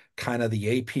reading kind of the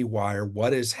APY, or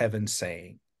what is heaven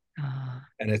saying? Ah.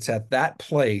 And it's at that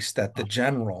place that the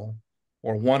general,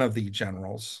 or one of the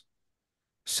generals,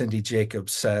 Cindy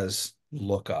Jacobs, says,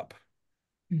 look up,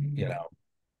 you Mhm. know,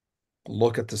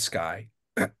 look at the sky.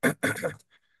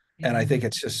 And I think Yeah.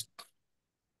 it's just,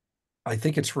 I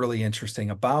think it's really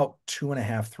interesting. About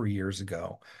 2.5, 3 years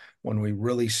ago, when we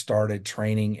really started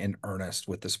training in earnest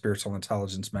with the spiritual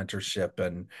intelligence mentorship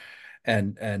and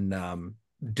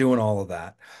doing all of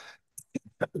that,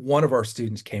 one of our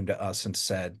students came to us and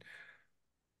said,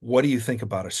 "What do you think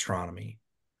about astronomy?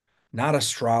 Not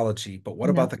astrology, but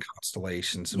what about No. the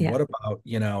constellations? And Yeah. what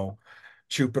about,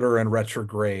 Jupiter and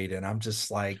retrograde?" And I'm just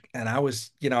like, and I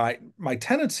was, my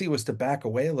tendency was to back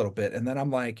away a little bit. And then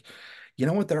I'm like, you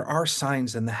know what? There are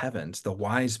signs in the heavens, the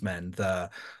wise men,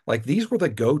 like these were the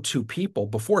go-to people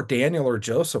before Daniel or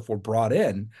Joseph were brought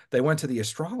in. They went to the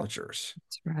astrologers,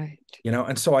 That's right.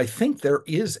 and so I think there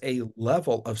is a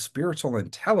level of spiritual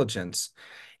intelligence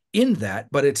in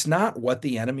that, but it's not what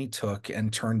the enemy took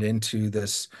and turned into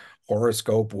this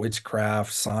horoscope,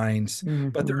 witchcraft, signs.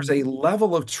 But there's Mhm. a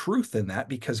level of truth in that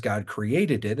because God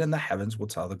created it, and the heavens will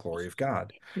tell the glory of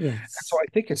God. And so Yes. I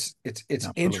think it's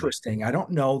Absolutely. interesting. I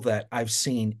don't know that I've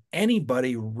seen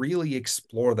anybody really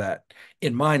explore that,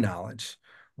 in my knowledge,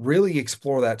 really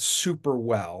explore that super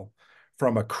well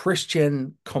from a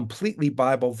Christian, completely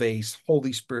Bible-based,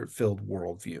 Holy Spirit-filled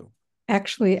worldview.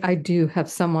 Actually, I do have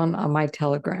someone on my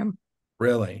Telegram.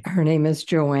 Really. Her name is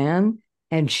Joanne,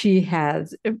 and she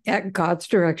has, at God's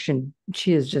direction,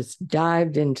 she has just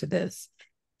dived into this.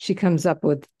 She comes up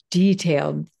with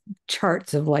detailed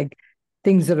charts of like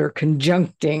things that are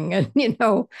conjuncting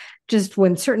and, just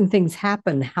when certain things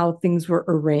happen, how things were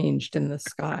arranged in the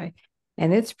sky.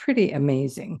 And it's pretty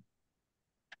amazing.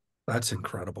 That's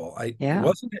incredible. I Yeah.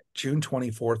 wasn't it June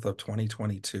 24th of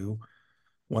 2022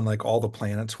 when like all the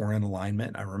planets were in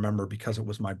alignment. I remember because it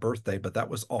was my birthday, but that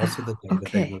was also the Oh, day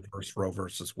that they okay. reversed Roe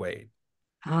versus Wade.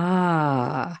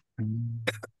 Ah, Mm.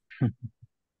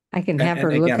 I can And, have and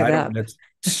her look again, it I don't, up. it's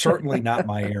certainly not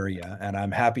my area, and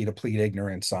I'm happy to plead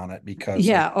ignorance on it because I'm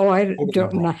Yeah. Oh, I totally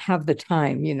don't wrong. have the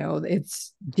time,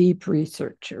 it's deep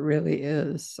research. It really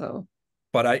is. So,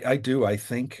 But I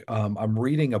think I'm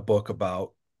reading a book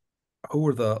about who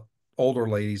were the older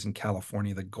ladies in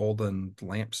California, the golden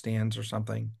lampstands or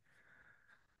something.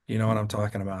 You know what I'm Mm.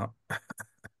 talking about?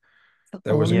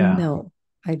 There oh, was a Yeah. no,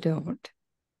 I don't.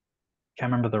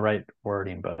 Can't remember the right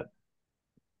wording, but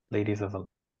ladies of the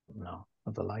no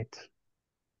of the light.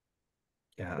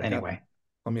 Yeah, I got. Anyway.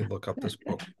 Let me look up this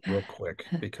book real quick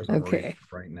because I'm reading Okay.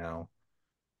 it right now.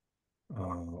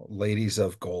 Ladies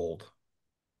of Gold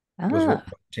was Ah, written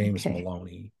by James okay.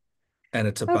 Maloney, and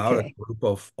it's about a Okay. group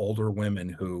of older women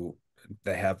who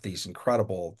they have these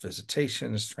incredible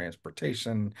visitations,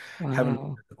 transportation, heaven,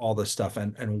 Wow. all this stuff,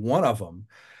 and one of them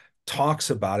talks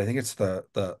about. I think it's the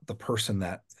person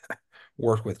that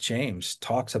worked with James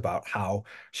talks about how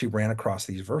she ran across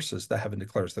these verses that heaven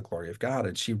declares the glory of God,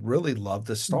 and she really loved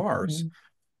the stars. Mhm.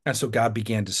 And so God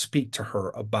began to speak to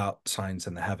her about signs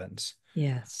in the heavens.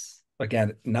 Yes.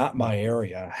 Again, not Mm. my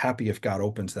area. Happy if God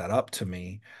opens that up to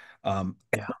me. Um,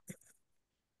 Yeah.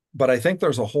 but I think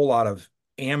there's a whole lot of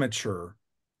amateur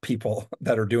people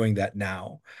that are doing that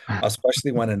now,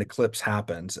 especially when an eclipse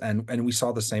happens. And we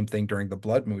saw the same thing during the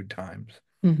blood moon times.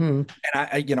 Mm-hmm.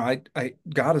 And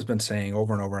God has been saying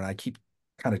over and over, and I keep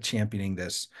kind of championing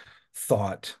this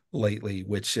thought lately,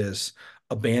 which is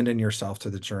abandon yourself to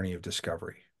the journey of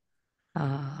discovery.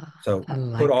 So I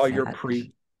put like all your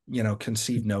that.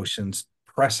 conceived notions,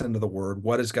 press into the word.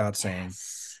 What is God saying?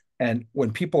 Yes. And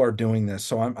when people are doing this,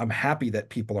 so I'm happy that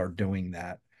people are doing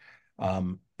that.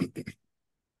 Um,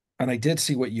 and I did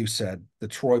see what you said, the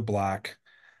Troy Black,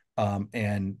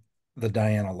 and the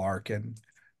Diana Larkin,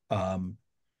 um,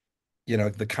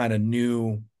 the kind of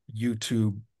new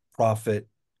YouTube prophet.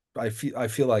 I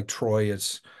feel like Troy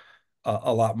is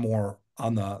a lot more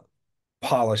on the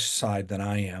polished side than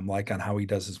I am, like on how he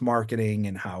does his marketing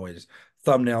and how his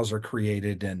thumbnails are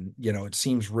created. And, it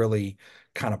seems really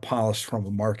kind of polished from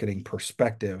a marketing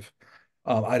perspective.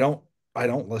 Um, I don't, I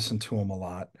don't listen to him a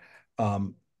lot.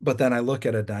 But then I look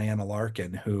at a Diana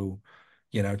Larkin who,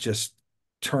 just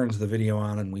turns the video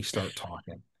on and we start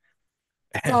talking.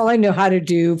 That's all I know how to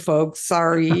do, folks.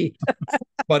 Sorry.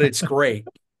 But it's great.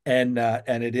 And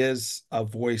it is a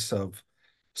voice of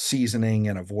seasoning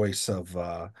and a voice of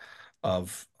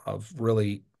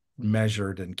really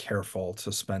measured and careful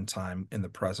to spend time in the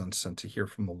presence and to hear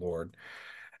from the Lord.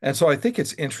 And so I think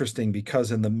it's interesting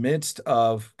because in the midst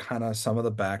of kind of some of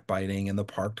the backbiting and the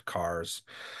parked cars,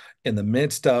 in the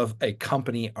midst of a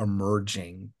company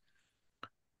emerging,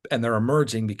 and they're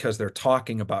emerging because they're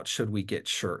talking about should we get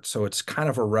shirts. So it's kind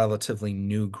of a relatively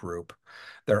new group.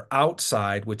 They're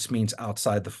outside, which means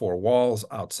outside the four walls,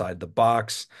 outside the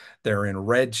box. They're in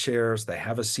red chairs. They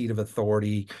have a seat of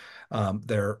authority.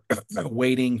 They're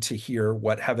waiting to hear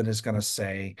what heaven is going to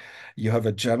say. You have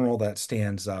a general that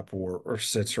stands up or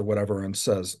sits or whatever and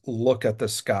says, "Look at the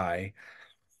sky."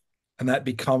 And that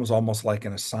becomes almost like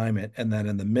an assignment. And then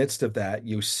in the midst of that,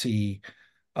 you see,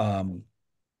 um,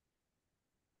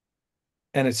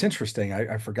 and it's interesting.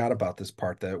 I forgot about this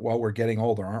part that, well, we're getting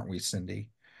older, aren't we, Cindy?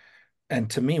 And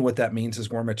to me, what that means is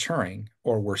we're maturing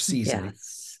or we're seasoning.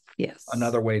 Yes. Yes.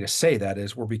 Another way to say that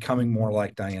is we're becoming more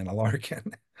like Diana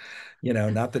Larkin.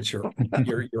 Not that you're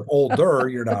older,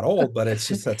 you're not old, but it's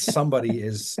just that somebody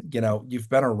is, you've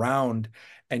been around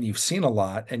and you've seen a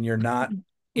lot and you're not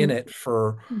in it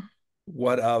for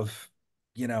what of,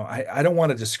 I don't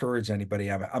want to discourage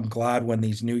anybody. I'm glad when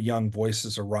these new young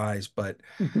voices arise, but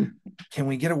can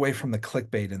we get away from the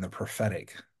clickbait and the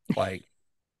prophetic? Like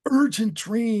urgent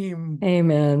dream,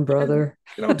 Amen, and, brother.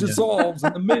 dissolves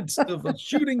in the midst of a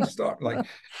shooting star. Like,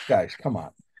 guys, come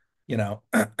on.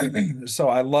 So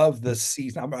I love this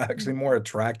season. I'm actually more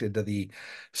attracted to the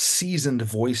seasoned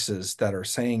voices that are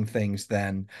saying things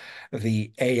than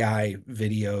the AI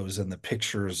videos and the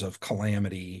pictures of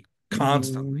calamity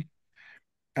constantly. Mm,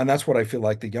 And that's what I feel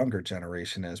like the younger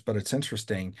generation is. But it's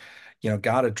interesting,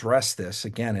 God addressed this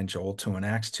again in Joel 2 and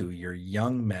Acts 2. Your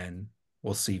young men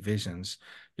will see visions,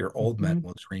 your old men mhm,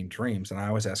 will dream dreams. And I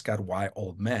always ask God, why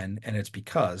old men? And it's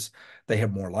because they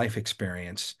have more life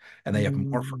experience and they have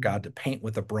more for mm. God to paint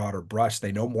with a broader brush.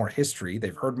 They know more history,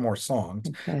 they've heard more songs,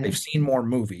 they've Okay. seen more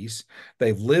movies,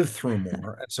 they've lived through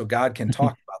more. And so God can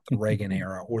talk about the Reagan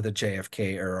era or the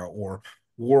JFK era or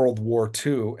World War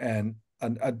II. And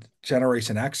a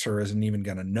Generation Xer isn't even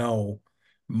going to know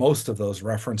most of those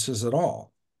references at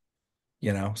all.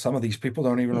 Some of these people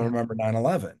don't even Yeah. remember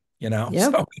 9/11, Yep.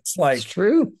 so it's It's like,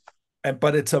 true.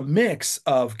 but it's a mix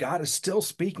of God is still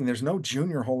speaking. There's no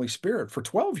junior Holy Spirit for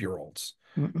 12-year-olds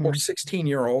or Mm-mm.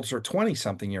 16-year-olds or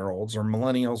 20-something-year-olds or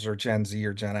millennials or Gen Z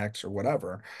or Gen X or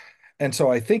whatever. And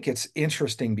so I think it's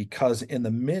interesting because in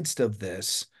the midst of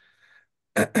this,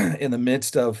 in the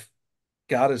midst of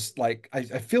God is like, I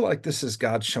feel like this is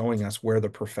God showing us where the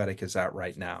prophetic is at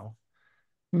right now.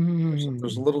 There's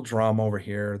a Mm. little drama over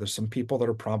here. There's some people that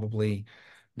are probably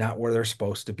not where they're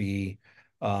supposed to be,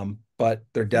 but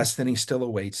their destiny still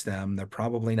awaits them. They're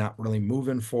probably not really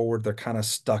moving forward. They're kind of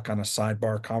stuck on a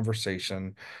sidebar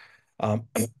conversation. Um,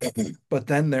 but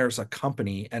then there's a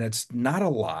company, and it's not a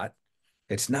lot.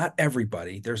 It's not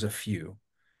everybody. There's a few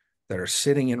that are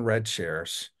sitting in red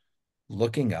chairs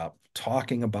looking up,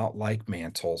 talking about like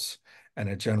mantles, and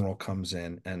a general comes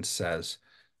in and says,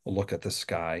 well, look at the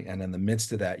sky. And in the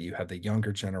midst of that, you have the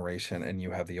younger generation and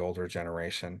you have the older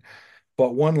generation.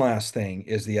 But one last thing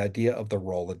is the idea of the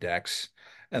Rolodex.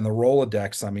 And the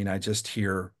Rolodex, I mean, I just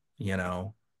hear,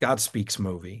 God Speaks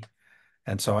movie.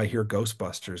 And so I hear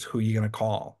Ghostbusters, who are you going to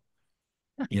call?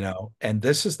 And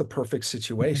this is the perfect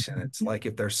situation. It's like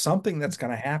if there's something that's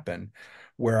going to happen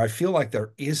where I feel like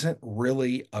there isn't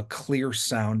really a clear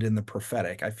sound in the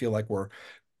prophetic, I feel like we're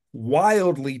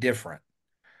wildly different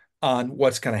on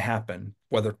what's going to happen,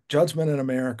 whether judgment in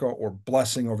America or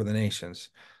blessing over the nations,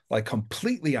 like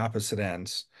completely opposite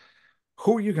ends.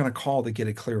 Who are you going to call to get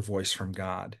a clear voice from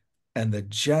God? and the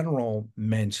general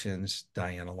mentions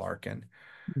Diana Larkin,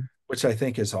 which I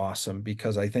think is awesome,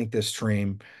 because I think this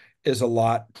dream is a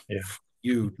lot for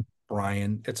you,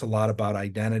 Brian. It's a lot about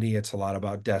identity. It's a lot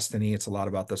about destiny. It's a lot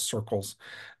about the circles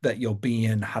that you'll be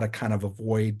in, how to kind of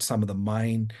avoid some of the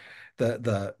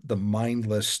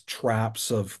mindless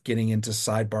traps of getting into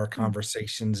sidebar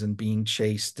conversations and being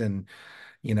chased, and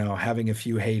having a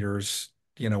few haters.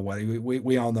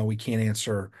 We all know we can't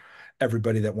answer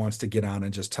everybody that wants to get on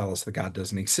and just tell us that God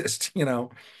doesn't exist,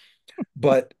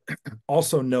 but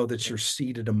also know that you're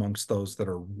seated amongst those that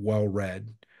are well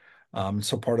read.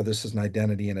 So part of this is an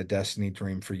identity and a destiny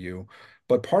dream for you.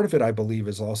 But part of it, I believe,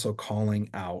 is also calling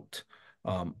out,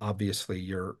 obviously,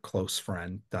 your close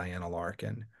friend, Diana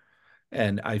Larkin.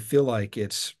 And I feel like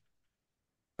it's,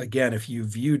 again, if you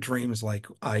view dreams like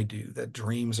I do, that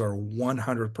dreams are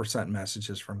 100%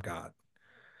 messages from God.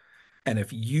 And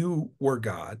if you were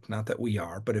God, not that we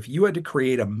are, but if you had to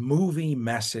create a movie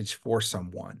message for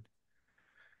someone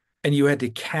and you had to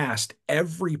cast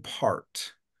every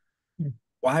part,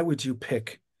 why would you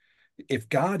pick? If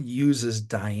God uses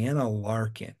Diana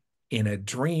Larkin in a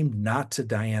dream not to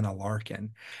Diana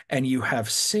Larkin, and you have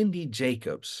Cindy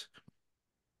Jacobs,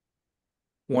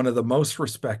 one of the most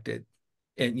respected,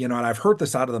 and I've heard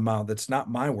this out of the mouth, it's not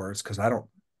my words, because I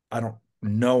don't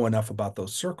know enough about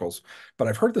those circles, but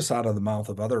I've heard this out of the mouth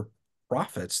of other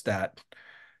prophets that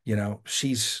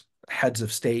she's heads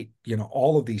of state,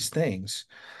 all of these things.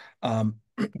 And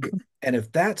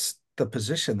if that's the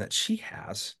position that she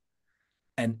has,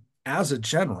 and as a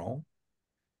general,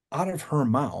 out of her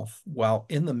mouth, while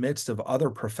in the midst of other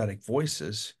prophetic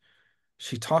voices,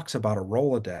 she talks about a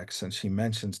Rolodex and she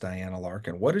mentions Diana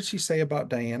Larkin. What did she say about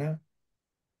Diana?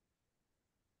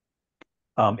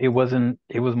 It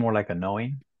was more like a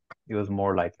knowing. It was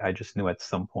more like I just knew at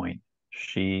some point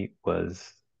she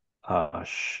was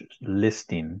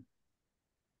listing,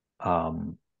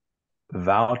 um,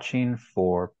 vouching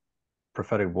for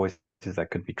prophetic voices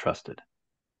that could be trusted.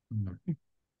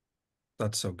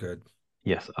 That's so good.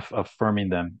 Yes, affirming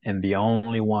them. And the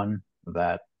only one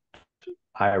that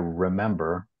I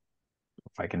remember,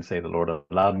 if I can say the Lord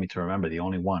allowed me to remember, the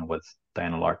only one was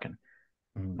Diana Larkin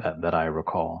that I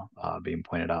recall being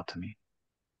pointed out to me.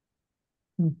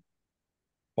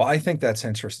 Well, I think that's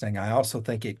interesting. I also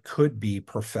think it could be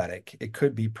prophetic. It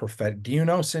could be prophetic. Do you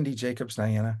know Cindy Jacobs,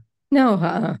 Diana?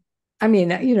 No, I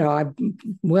mean, I'm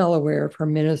well aware of her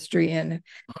ministry and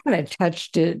kind of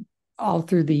touched it all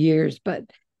through the years, but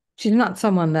she's not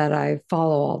someone that I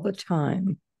follow all the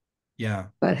time. Yeah.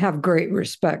 But have great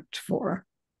respect for.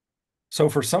 So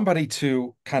for somebody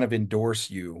to kind of endorse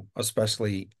you,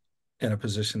 especially in a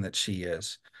position that she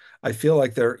is, I feel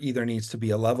like there either needs to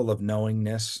be a level of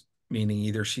knowingness, meaning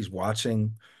either she's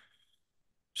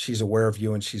aware of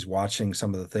you and she's watching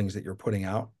some of the things that you're putting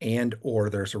out, and or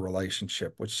there's a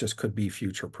relationship, which just could be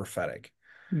future prophetic.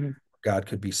 Mm-hmm. God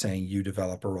could be saying you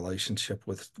develop a relationship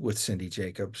with Cindy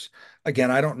Jacobs.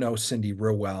 Again, I don't know Cindy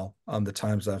real well. The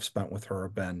times I've spent with her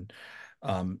have been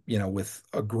with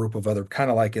a group of other,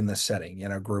 kind of like in this setting,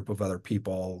 a group of other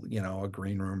people, a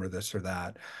green room or this or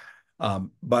that.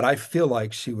 But I feel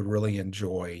like she would really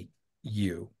enjoy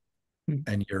you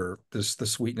and the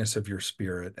sweetness of your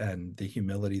spirit and the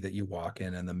humility that you walk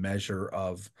in and the measure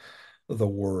of the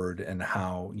word, and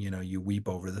how, you weep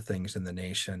over the things in the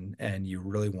nation, and you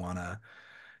really want to,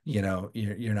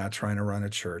 you're not trying to run a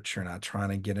church. You're not trying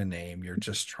to get a name. You're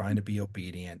just trying to be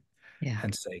obedient. Yeah.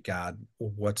 And say, God,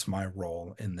 what's my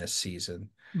role in this season?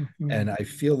 Mm-hmm. And I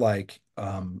feel like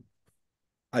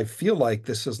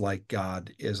this is like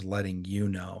God is letting you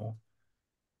know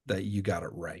that you got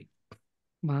it right.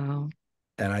 Wow.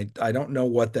 And I don't know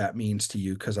what that means to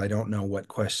you, because I don't know what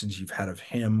questions you've had of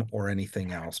him or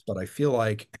anything else, but I feel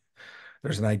like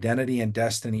there's an identity and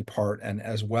destiny part, and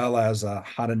as well as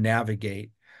how to navigate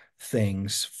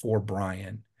things for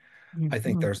Brian. Mm-hmm. I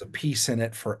think there's a piece in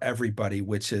it for everybody,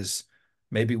 which is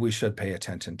maybe we should pay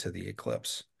attention to the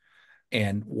eclipse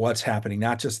and what's happening,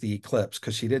 not just the eclipse,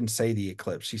 because she didn't say the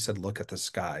eclipse. She said, look at the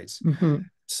skies. Mm-hmm.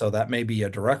 So that may be a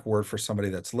direct word for somebody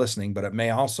that's listening, but it may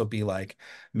also be like,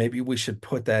 maybe we should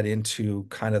put that into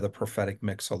kind of the prophetic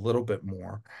mix a little bit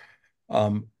more.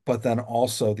 But then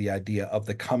also the idea of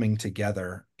the coming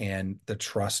together and the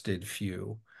trusted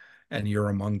few, and you're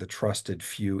among the trusted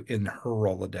few in her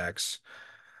Rolodex.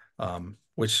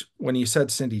 Which when you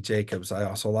said Cindy Jacobs, I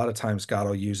also, a lot of times God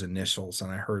will use initials,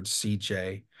 and I heard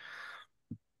CJ.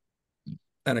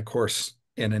 And of course,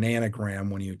 in an anagram,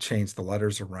 when you change the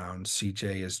letters around,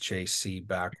 CJ is JC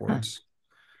backwards,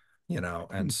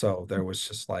 and so there was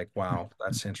just like, wow,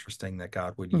 that's interesting that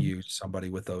God would use somebody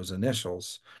with those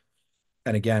initials.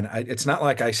 And again, it's not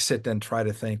like I sit and try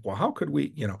to think, well, how could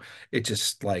we, it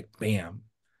just like bam.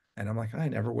 And I'm like, I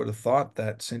never would have thought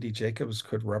that Cindy Jacobs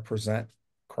could represent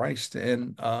Christ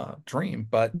in a dream,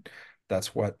 but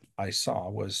that's what I saw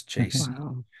was JC,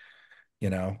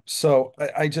 Wow. So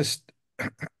I just,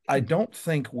 I don't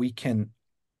think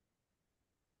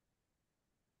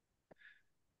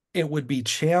it would be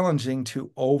challenging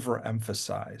to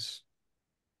overemphasize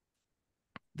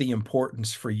the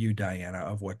importance for you, Diana,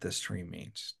 of what this dream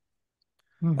means,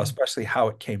 Mm. especially how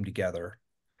it came together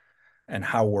and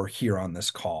how we're here on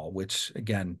this call, which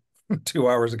again, 2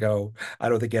 hours ago, I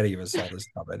don't think any of us saw this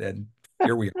coming. And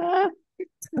here we are.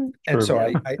 And True. so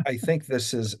Yeah. I think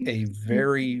this is a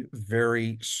very,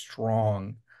 very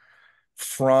strong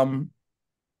from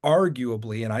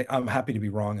arguably, and I'm happy to be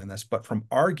wrong in this, but from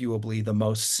arguably the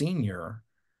most senior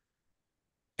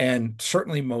and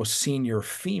certainly most senior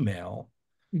female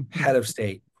Mhm. head of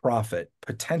state prophet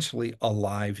potentially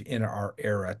alive in our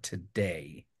era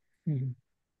today, Mhm.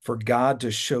 for God to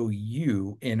show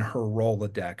you in her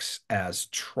Rolodex as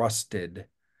trusted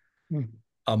Mhm.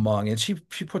 among, and she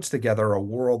puts together a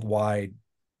worldwide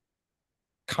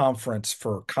conference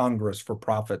for Congress for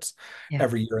prophets Yeah.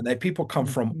 every year, and people come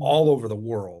from Mhm. all over the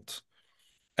world,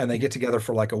 and they Yeah. get together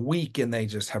for like a week, and they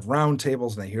just have round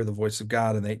tables, and they hear the voice of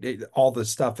God, and they all this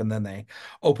stuff, and then they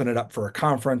open it up for a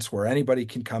conference where anybody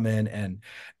can come in,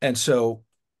 and so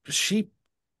she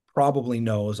probably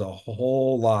knows a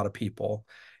whole lot of people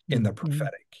in the Mhm.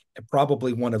 prophetic.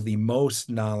 Probably one of the most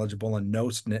knowledgeable and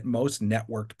most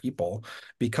networked people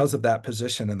because of that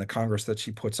position in the Congress that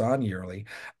she puts on yearly.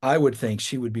 I would think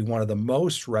she would be one of the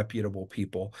most reputable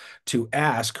people to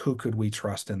ask, who could we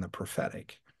trust in the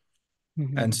prophetic?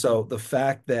 And Mhm. so the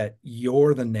fact that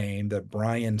you're the name that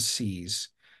Brian sees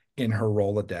in her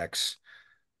Rolodex,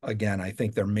 again, I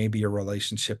think there may be a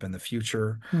relationship in the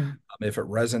future. Mhm. If it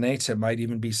resonates, it might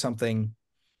even be something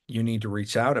you need to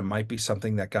reach out. It might be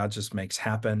something that God just makes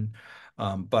happen.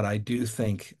 But I do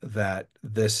think that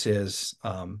this is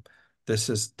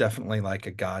definitely like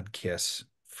a God kiss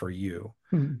for you.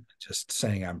 Mhm. Just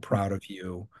saying, I'm proud of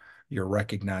you. You're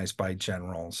recognized by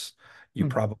generals. You Mhm.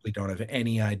 probably don't have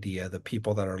any idea the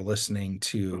people that are listening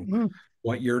to Mhm.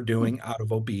 what you're doing out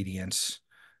of obedience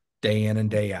day in and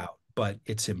day out, but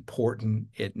it's important,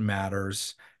 it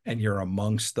matters, and you're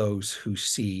amongst those who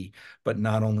see, but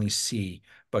not only see,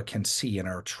 but can see and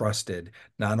are trusted,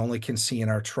 not only can see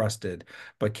and are trusted,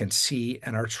 but can see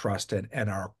and are trusted and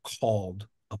are called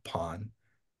upon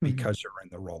Mhm. because you're in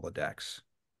the Rolodex.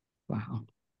 Wow.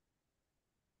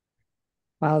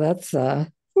 Wow, that's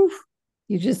whew,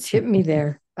 you just hit me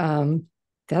there.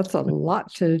 That's a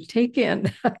lot to take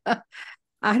in.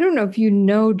 I don't know if you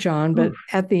know, John, but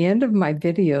at the end of my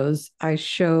videos, I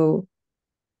show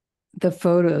the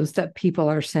photos that people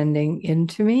are sending in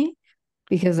to me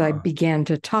because I began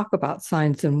to talk about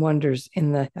signs and wonders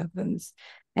in the heavens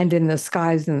and in the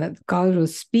skies, and that God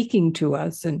was speaking to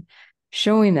us and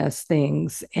showing us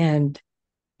things. And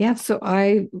yeah, so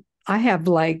I have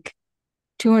like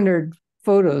 200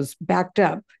 photos backed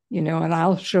up, and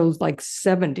I'll show like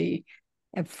 70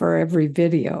 for every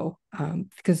video,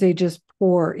 because they just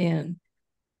pour in.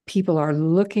 People are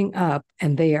looking up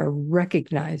and they are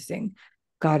recognizing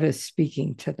God is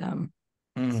speaking to them.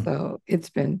 Mm. So it's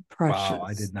been Wow,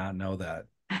 I precious. did not know that.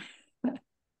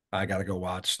 I got to go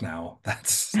watch now.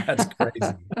 That's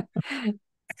crazy.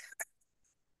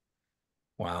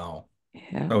 Wow.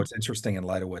 Yeah, Oh, it's interesting in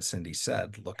light of what Cindy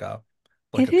said. Look it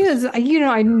at this. is.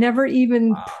 I never even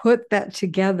Wow, put that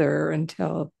together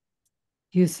until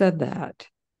you said that.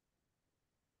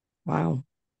 Wow.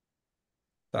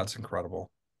 that's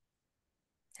incredible.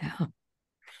 Yeah,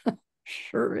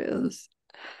 sure is.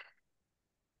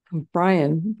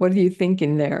 Brian, what are you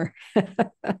thinking there?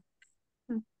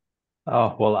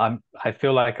 Oh, well, I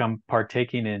feel like I'm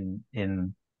partaking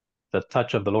in the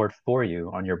touch of the Lord for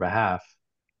you on your behalf,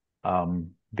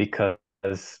 because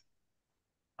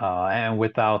and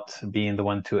without being the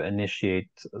one to initiate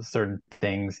certain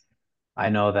things, I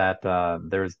know that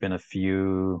there's been a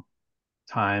few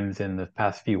times in the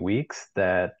past few weeks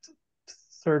that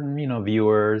certain,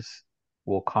 viewers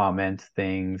will comment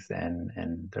things and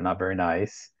they're not very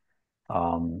nice,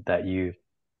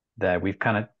 that we've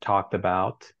kind of talked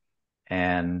about,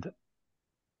 and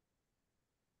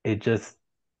it just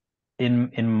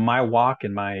in my walk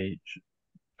in my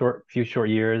short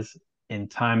years, in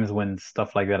times when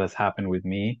stuff like that has happened with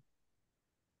me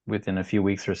within a few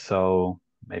weeks or so,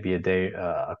 maybe a day,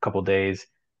 a couple days,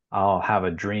 I'll have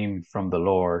a dream from the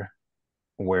Lord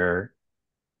where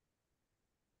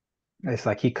it's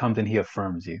like he comes and he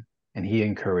affirms you and he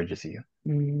encourages you.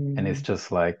 And it's Mm,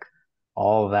 just like,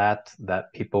 all that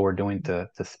people were doing to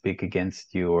speak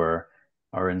against you or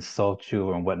insult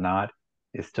you and whatnot,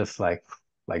 it's just like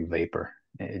vapor.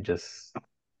 It just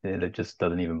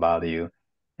doesn't even bother you.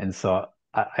 And so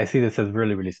I see this as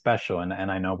really, really special. And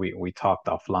I know we talked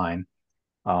offline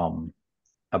um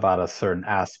about a certain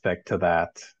aspect to that,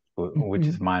 which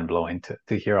is Mhm. mind blowing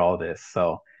to hear all this.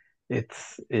 So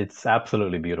it's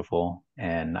absolutely beautiful.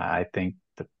 And I think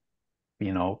that,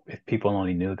 if people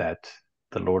only knew that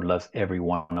the Lord loves every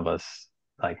one of us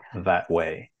like that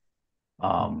way.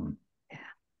 Um,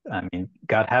 I mean,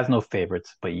 God has no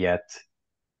favorites, but yet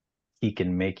he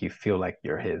can make you feel like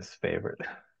you're his favorite.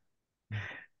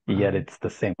 Yet Wow. it's the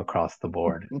same across the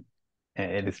board.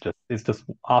 And it's just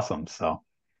awesome. So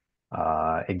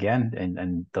again,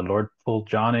 and the Lord pulled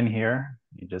John in here.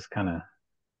 He just kind of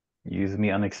used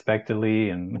me unexpectedly,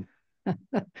 and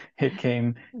it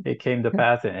came to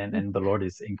pass, and the Lord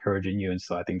is encouraging you, and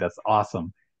so I think that's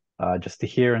awesome, just to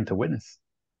hear and to witness.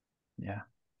 Yeah.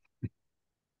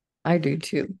 I do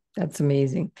too. That's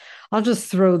amazing. I'll just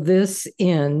throw this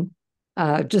in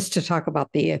just to talk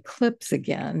about the eclipse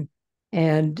again.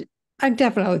 And I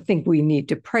definitely think we need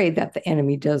to pray that the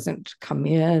enemy doesn't come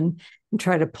in and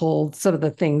try to pull some of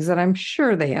the things that I'm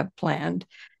sure they have planned.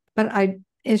 But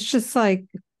it's just like,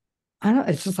 I don't,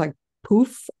 it's just like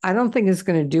poof. I don't think it's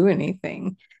going to do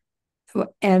anything.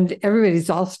 And everybody's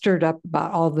all stirred up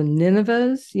about all the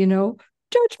Ninevehs,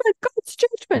 judgment, God's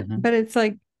judgment. Hmm. But it's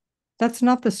like, that's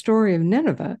not the story of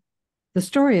Nineveh. The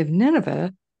story of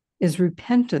Nineveh is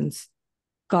repentance.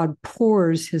 God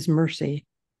pours his mercy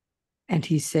and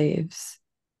he saves.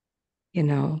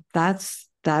 That's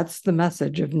the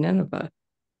message of Nineveh.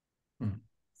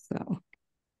 So,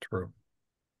 True.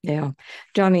 yeah.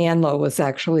 Johnny Enlow was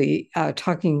actually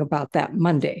talking about that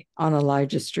Monday on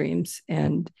Elijah Streams.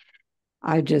 And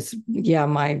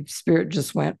my spirit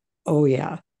just went, oh,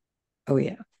 yeah. Oh,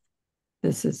 yeah.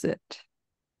 This is it.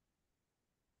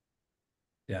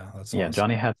 Yeah, that's Yeah, awesome.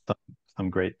 Johnny had some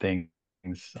great things.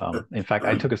 In fact,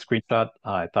 I took a screenshot.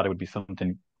 I thought it would be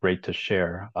something great to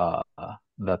share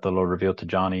that the Lord revealed to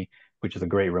Johnny, which is a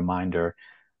great reminder.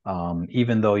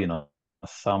 Even though,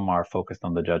 some are focused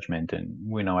on the judgment, and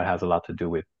we know it has a lot to do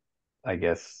with, I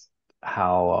guess,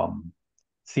 how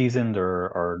seasoned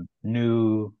or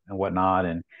new and whatnot.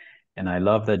 And I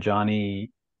love that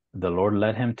Johnny, the Lord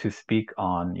led him to speak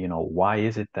on, why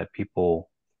is it that people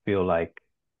feel like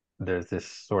there's this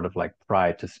sort of like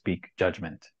pride to speak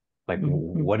judgment. Like,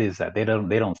 Mm-hmm. what is that? They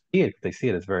don't see it. They see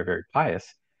it as very, very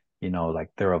pious. Like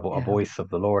they're a Yeah. voice of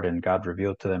the Lord, and God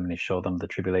revealed to them, and He showed them the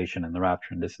tribulation and the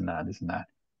rapture and this and that, this and that.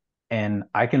 And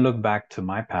I can look back to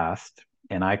my past,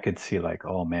 and I could see like,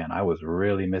 oh man, I was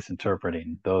really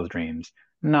misinterpreting those dreams.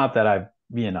 Not that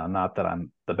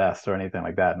I'm the best or anything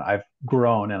like that. And I've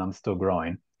grown, and I'm still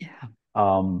growing.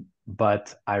 Yeah.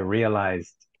 But I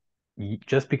realized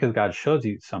just because God shows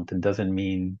you something doesn't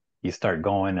mean you start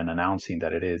going and announcing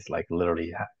that it is like literally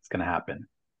it's going to happen.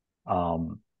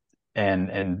 Um,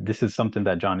 and this is something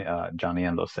that Johnny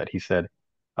Endo said. He said,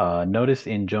 notice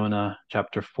in Jonah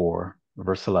chapter 4,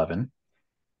 verse 11,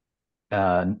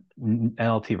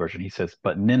 NLT version, he says,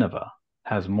 but Nineveh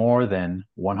has more than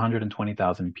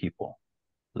 120,000 people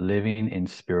living in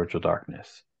spiritual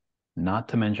darkness, not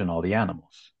to mention all the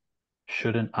animals.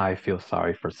 Shouldn't I feel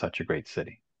sorry for such a great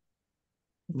city?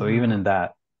 So even in Wow.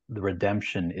 that, the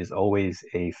redemption is always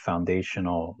a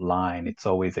foundational line. It's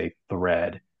always a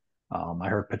thread. I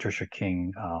heard Patricia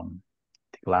King, I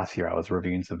think last year I was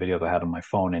reviewing some videos I had on my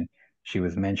phone, and she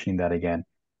was mentioning that again.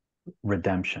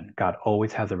 Redemption. God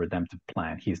always has a redemptive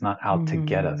plan. He's not out to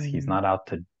get us. He's Mm-hmm. not out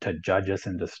to judge us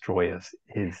and destroy us.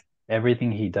 His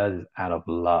everything he does is out of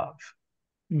love.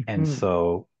 And Mm-hmm.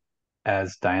 so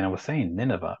as Diana was saying,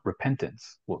 Nineveh,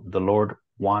 repentance. Well, the Lord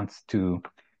wants to,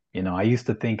 I used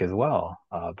to think as well,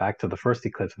 back to the first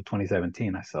eclipse of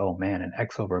 2017, I said, oh man, an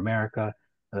X over America,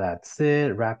 that's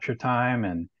it, rapture time.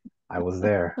 And I was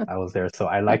there. I was there. So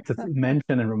I like to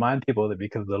mention and remind people that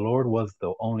because the Lord was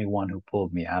the only one who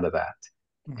pulled me out of that.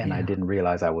 And I Yeah. didn't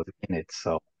realize I was in it.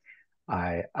 So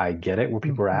I get it where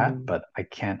people are at, Mm-hmm. but I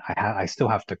can't. I still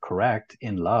have to correct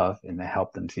in love and to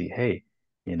help them see, hey,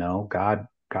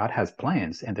 God has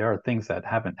plans, and there are things that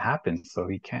haven't happened, so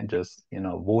He can't just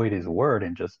void His word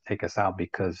and just take us out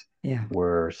because Yeah.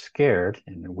 we're scared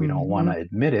and we don't want Mm-hmm. to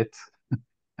admit it.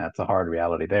 That's a hard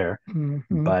reality there.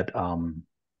 Mm-hmm. But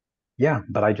yeah,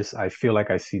 but I feel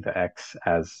like I see the X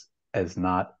as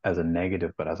not as a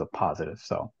negative, but as a positive.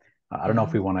 So I don't know Yeah.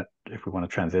 if we want to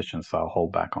transition, so I'll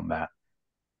hold back on that.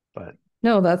 But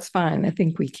No, that's fine. I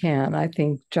think we can. I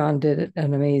think John did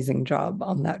an amazing job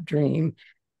on that dream.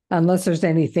 Unless there's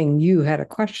anything you had a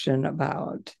question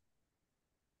about.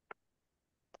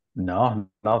 No,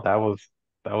 no, that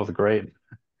was great.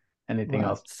 Anything Well,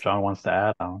 else John wants to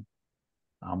add?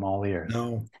 I'm all ears.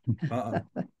 No. Uh-uh.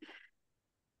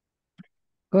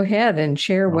 go ahead and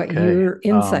share what Okay. your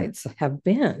insights have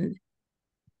been.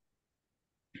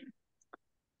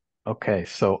 Okay.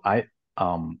 So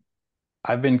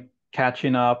I've been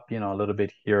catching up, a little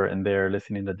bit here and there,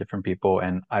 listening to different people,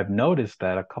 and I've noticed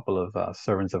that a couple of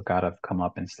servants of God have come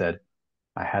up and said,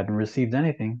 I hadn't received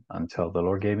anything until the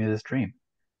Lord gave me this dream.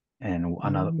 And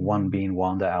another one being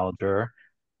Wanda Alger.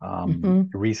 Mm-hmm.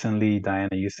 Recently,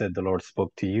 Diana, you said the Lord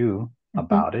spoke to you Mm-hmm.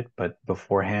 about it, but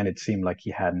beforehand it seemed like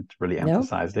he hadn't really No.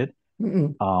 emphasized it.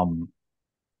 Mm-mm. Um,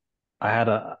 I had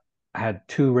a I had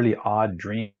two really odd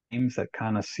dreams that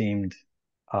kind of seemed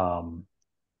um,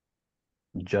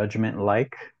 judgment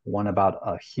like. One about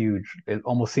a huge, it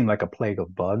almost seemed like a plague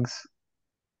of bugs,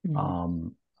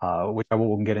 Mm-hmm. which I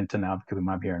won't get into now because we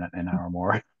might be here in an hour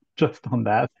more just on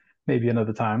that, maybe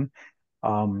another time.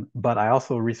 But I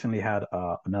also recently had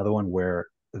another one where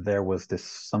there was this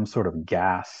some sort of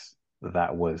gas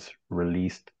that was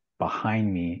released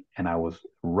behind me, and I was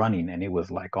running, and it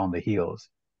was like on the heels,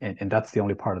 and that's the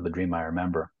only part of the dream I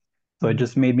remember. So it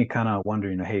just made me kind of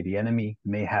wondering, hey, the enemy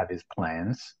may have his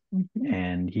plans, Mm-hmm.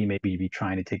 and he may be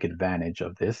trying to take advantage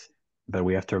of this, but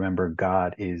we have to remember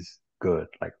God is good,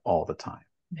 like all the time,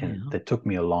 and Yeah. it took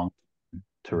me a long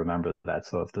to remember that.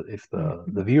 So if the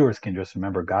Mm-hmm. viewers can just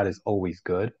remember God is always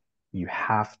good, you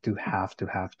have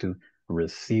to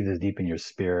receive this deep in your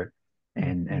spirit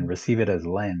and Mm-hmm. receive it as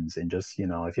lens. And just,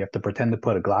 if you have to pretend to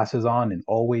put glasses on and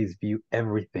always view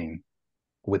everything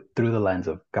with through the lens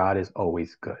of God is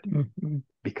always good. Mm-hmm.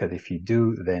 Because if you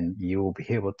do, then you will be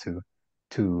able to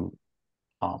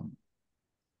um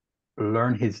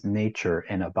learn his nature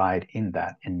and abide in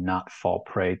that and not fall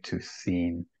prey to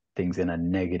seeing things in a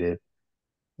negative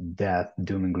death,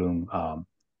 doom and gloom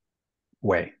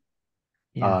way.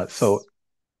 So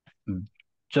Yes.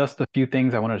 just a few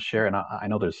things I wanted to share, and I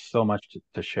know there's so much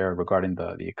to share regarding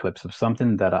the eclipse of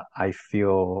something that I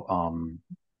feel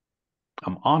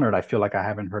I'm honored. I feel like I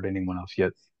haven't heard anyone else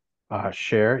yet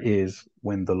share is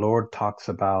when the Lord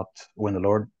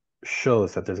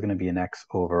shows that there's going to be an X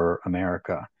over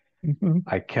America. Mm-hmm.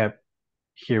 I kept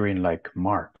hearing like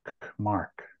Mark,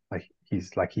 Mark,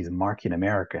 like he's marking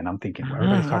America, and I'm thinking, well,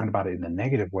 everybody's Ah. talking about it in a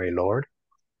negative way, Lord.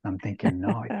 I'm thinking,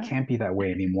 no, it can't be that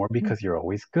way anymore because you're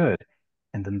always good.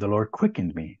 And then the Lord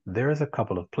quickened me. There is a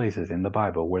couple of places in the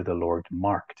Bible where the Lord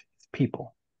marked his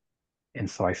people. And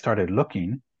so I started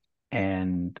looking,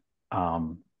 and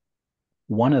um,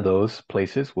 one of those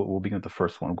places, we'll begin with the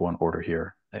first one, we'll go in order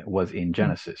here, it was in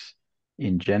Genesis.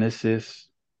 In Genesis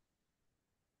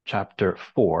chapter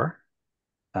 4,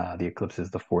 the eclipse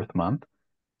is the fourth month.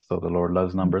 So the Lord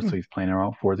loves numbers, so he's playing around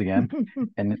with fours again.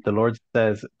 And the Lord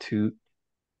says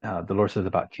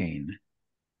about Cain.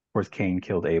 Of course, Cain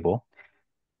killed Abel.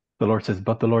 The Lord says,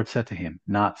 but the Lord said to him,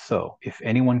 not so. If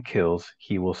anyone kills,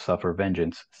 he will suffer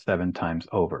vengeance 7 times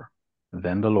over.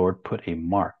 Then the Lord put a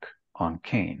mark on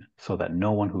Cain so that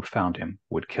no one who found him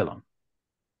would kill him.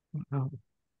 Wow.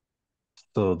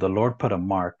 So the Lord put a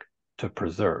mark to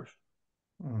preserve.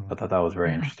 I thought that was very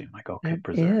Yeah, interesting. Like, okay, it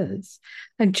preserve. is.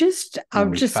 I'll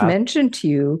When we just fast, mention to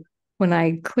you when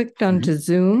I clicked Mhm. onto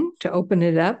Zoom to open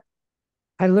it up,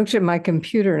 I looked at my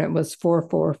computer and it was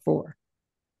 444.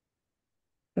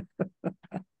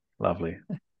 Lovely.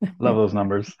 Love those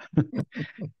numbers.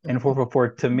 And 444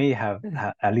 to me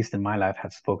at least in my life,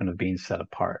 have spoken of being set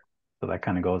apart. So that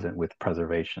kind of goes in with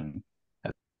preservation.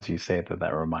 As you say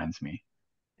that reminds me,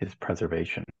 his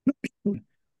preservation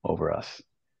over us.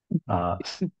 Uh,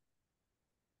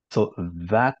 so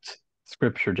that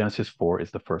scripture, Genesis 4,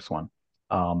 is the first one.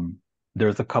 Um,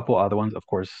 there's a couple other ones. Of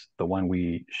course, the one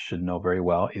we should know very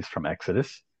well is from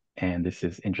Exodus. And this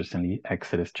is interestingly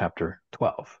Exodus chapter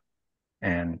 12.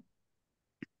 And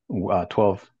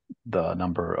 12, the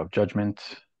number of judgment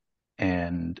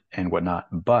and whatnot.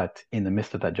 But in the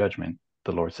midst of that judgment,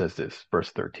 the Lord says this,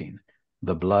 verse 13,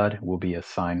 the blood will be a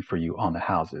sign for you on the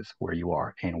houses where you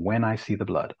are. And when I see the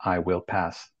blood, I will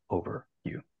pass over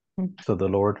you. So the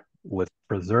Lord was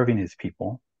preserving his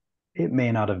people. It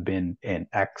may not have been an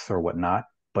X or whatnot,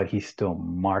 but he still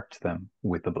marked them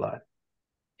with the blood.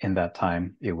 In that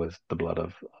time, it was the blood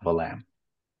of a lamb.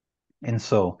 And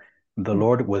so the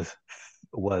Lord was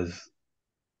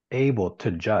able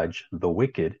to judge the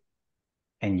wicked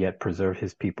and yet preserve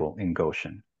his people in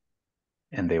Goshen,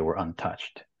 and they were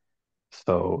untouched.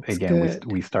 So It's again, good.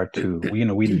 we start to we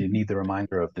need the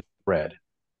reminder of the thread.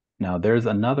 Now there's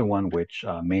another one which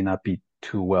may not be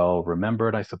too well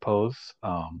remembered, I suppose.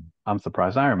 I'm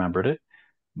surprised I remembered it,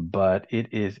 but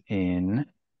it is in,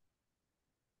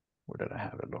 where did I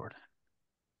have it, Lord?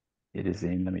 It is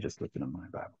in, let me just look it in my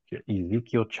Bible here.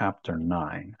 Ezekiel chapter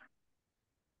 9.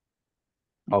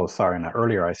 Oh, sorry. Now,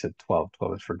 earlier I said 12.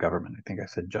 12 is for government. I think I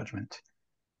said judgment.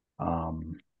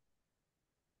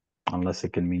 Unless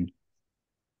it can mean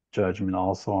judgment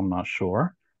also, I'm not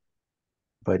sure.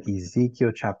 But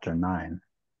Ezekiel chapter 9,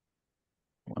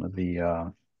 one of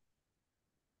the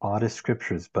oddest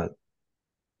scriptures, but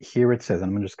here it says,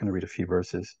 and I'm just going to read a few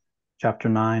verses. Chapter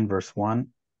 9, verse 1.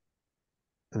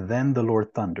 Then the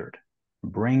Lord thundered,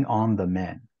 bring on the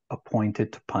men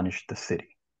appointed to punish the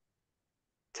city.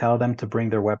 Tell them to bring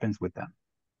their weapons with them.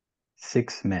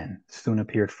 6 men soon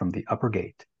appeared from the upper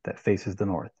gate that faces the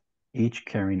north, each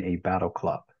carrying a battle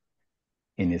club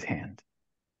in his hand.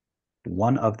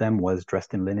 One of them was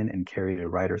dressed in linen and carried a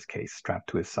writer's case strapped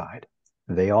to his side.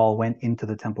 They all went into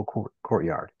the temple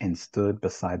courtyard and stood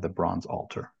beside the bronze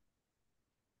altar.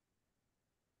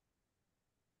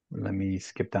 Let me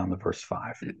skip down to verse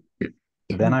 5.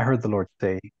 Then I heard the Lord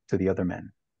say to the other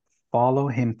men, follow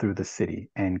him through the city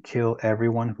and kill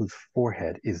everyone whose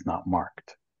forehead is not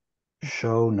marked.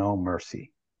 Show no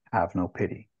mercy, have no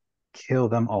pity. Kill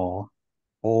them all,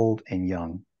 old and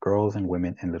young, girls and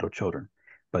women and little children,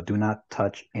 but do not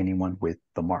touch anyone with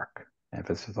the mark.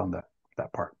 Emphasis on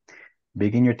that part.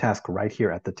 Begin your task right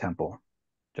here at the temple.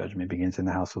 Judgment begins in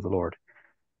the house of the Lord.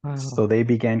 Wow. So they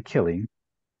began killing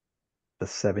the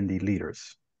 70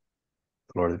 leaders.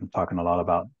 The Lord has been talking a lot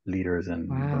about leaders and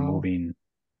removing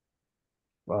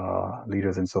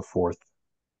leaders and so forth,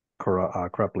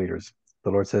 corrupt leaders. The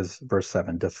Lord says, verse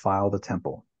 7, defile the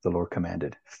temple, the Lord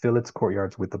commanded. Fill its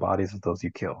courtyards with the bodies of those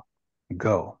you kill.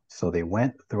 Go. So they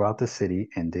went throughout the city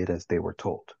and did as they were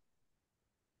told.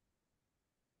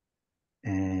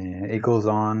 And it goes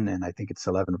on, and I think it's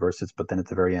 11 verses, but then at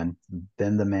the very end,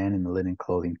 then the man in the linen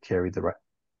clothing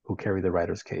who carried the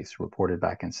writer's case reported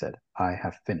back and said, I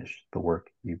have finished the work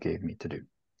you gave me to do.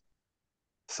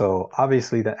 So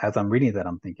obviously, that as I'm reading that,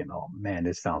 I'm thinking, oh man,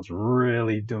 this sounds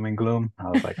really doom and gloom. I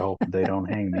was like, I hope they don't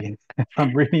hang me.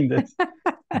 I'm reading this.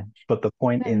 But the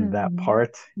point in that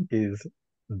part is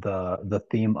the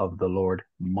theme of the Lord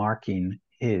marking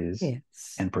his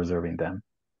and preserving them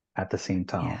at the same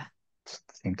time,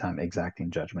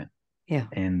 exacting judgment. Yeah.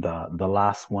 And the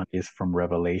last one is from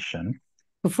Revelation.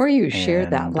 Before you share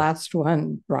that last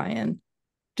one, Brian,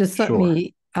 just let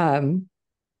me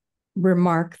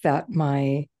remark that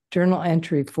my journal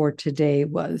entry for today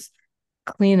was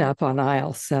cleanup on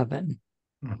aisle 7.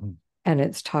 Mm-hmm. And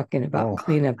it's talking about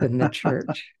cleanup in the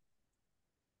church.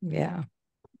 Yeah.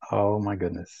 Oh my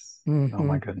goodness. Mm-hmm. Oh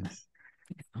my goodness.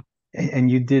 Yeah. And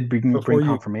you did bring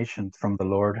confirmation from the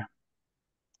Lord.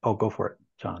 Oh, go for it,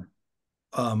 John.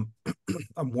 I'm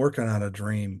working on a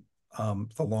dream,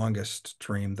 the longest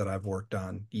dream that I've worked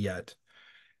on yet.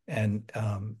 And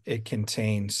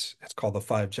it's called the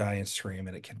 5 Giants dream,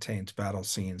 and it contains battle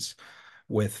scenes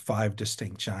with 5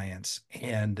 distinct giants.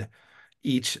 And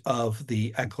each of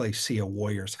the ecclesia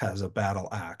warriors has a battle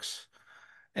axe.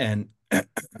 And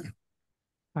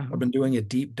I've been doing a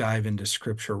deep dive into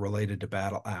scripture related to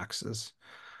battle axes.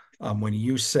 When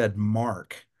you said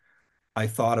mark, I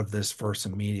thought of this verse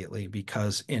immediately,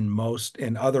 because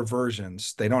in other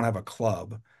versions, they don't have a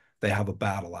club, they have a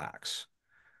battle axe.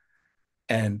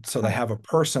 And so they have a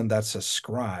person that's a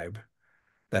scribe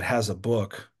that has a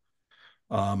book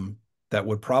that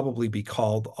would probably be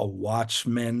called a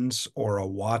watchman's or a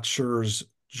watcher's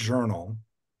journal.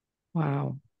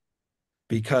 Wow.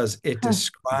 Because it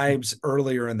describes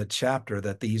earlier in the chapter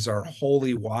that these are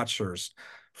holy watchers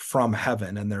from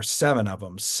heaven, and there's 7 of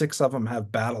them. 6 of them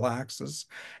have battle axes,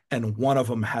 and 1 of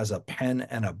them has a pen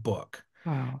and a book.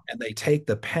 Wow. And they take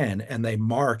the pen and they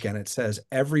mark, and it says,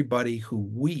 everybody who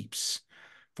weeps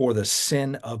for the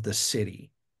sin of the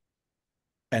city.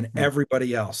 And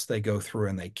everybody else they go through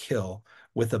and they kill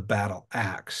with a battle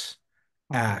axe.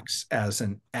 Wow. Axe as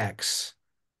an X,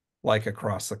 like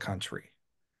across the country.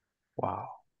 Wow.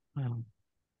 Wow.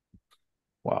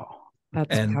 Wow.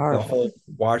 That's and powerful. The whole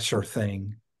watcher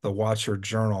thing, the watcher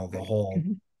journal, the whole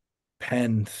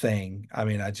pen thing. I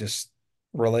mean, I just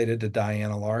related to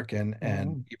Diana Larkin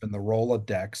and even the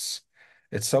Rolodex.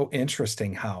 It's so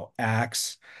interesting how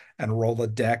Axe and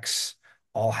Rolodex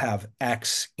all have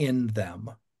X in them.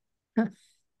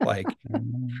 Like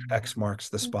X marks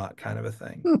the spot kind of a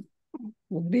thing.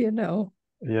 What do you know?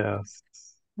 Yes.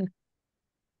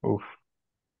 Oof.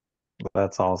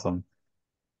 That's awesome.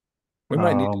 We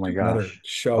might need to do another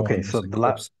show on this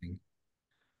eclipse thing.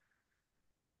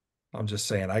 I'm just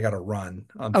saying, I got to run,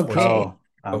 unfortunately.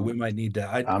 But we might need to.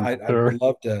 I would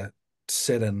love to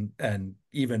sit and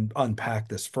even unpack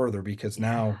this further, because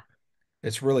now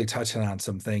it's really touching on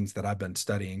some things that I've been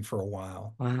studying for a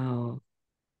while. Wow.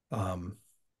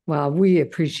 Well, we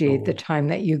appreciate the Oh, time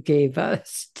that you gave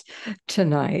us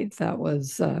tonight. That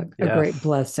was a great yes,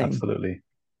 blessing absolutely.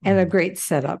 and a great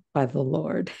setup by the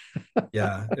Lord.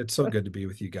 Yeah, it's so good to be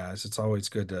with you guys. It's always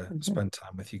good to spend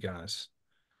time with you guys.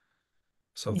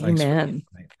 So thanks for the Amen.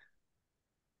 invite.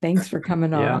 Thanks for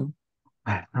coming Yeah, on.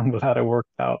 I'm glad it worked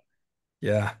out.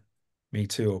 Yeah, me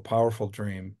too. A powerful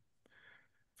dream.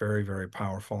 Very, very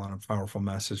powerful, and a powerful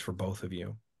message for both of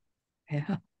you.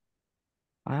 Yeah.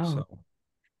 Wow. So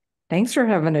Thanks for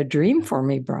having a dream for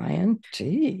me, Brian.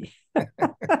 Gee.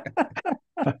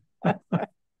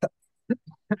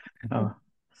 Oh,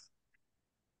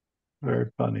 very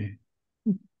funny.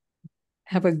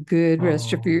 Have a good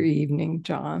rest of your Oh, evening,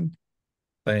 John.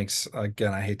 thanks.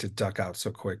 Again, I hate to duck out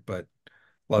so quick, but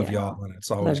love Yeah. y'all, and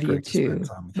it's always Love you great to spend too.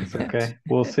 time with you that's guys. okay.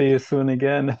 We'll see you soon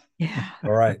again. Yeah.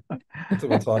 All right.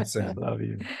 We'll talk soon. Love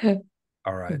you.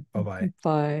 All right. Bye-bye.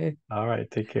 Bye. All right,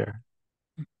 take care.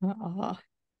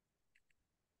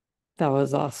 That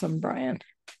was awesome, Brian.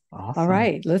 All Awesome.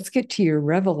 right, let's get to your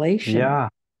revelation. Yeah.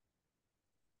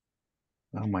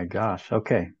 Oh my gosh.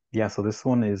 Okay. Yeah, so this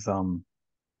one is I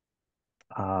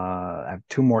have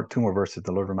two more verses.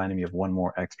 The Lord reminded me of one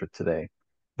more extra today.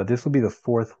 But this will be the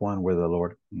fourth one where the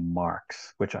Lord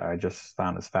marks, which I just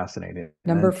found is fascinating. And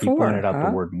Number then he 4, pointed out the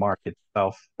huh? word mark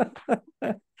itself.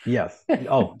 Yes.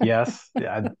 Oh, yes.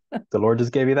 Yeah, the Lord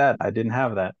just gave you that. I didn't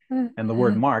have that. And the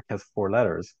word mark has 4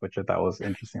 letters, which I thought was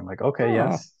interesting. I'm like, okay, Oh,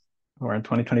 yes, we're in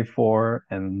 2024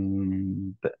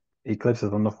 and the eclipse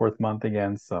is on the fourth month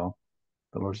again. So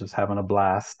the Lord's just having a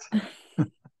blast.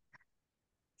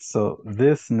 So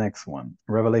this next one,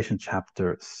 Revelation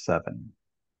chapter 7.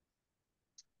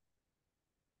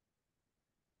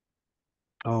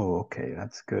 Oh, okay,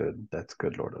 that's good. That's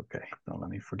good, Lord. Okay, don't let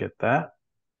me forget that.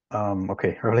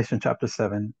 Okay, Revelation chapter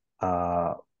 7,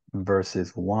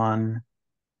 verses 1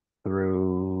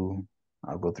 through,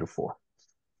 I'll go through 4.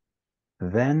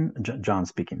 Then, John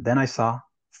speaking, then I saw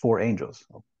 4 angels,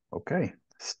 okay,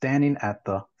 standing at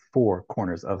the 4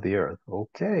 corners of the earth,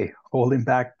 okay, holding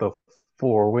back the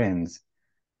 4 winds.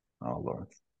 Oh, Lord,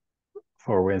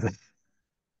 4 winds.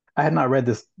 I had not read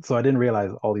this, so I didn't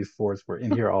realize all these fours were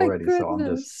in here my already. So I'm just,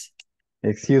 goodness.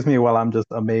 excuse me while I'm just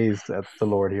amazed at the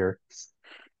Lord here.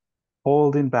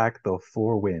 Holding back the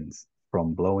 4 winds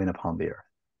from blowing upon the earth.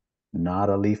 Not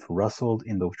a leaf rustled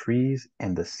in the trees,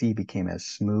 and the sea became as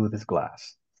smooth as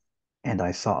glass. And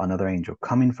I saw another angel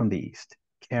coming from the east,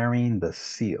 carrying the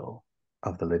seal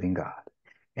of the living God.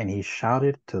 And he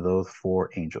shouted to those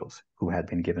 4 angels who had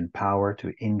been given power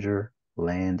to injure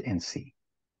land and sea.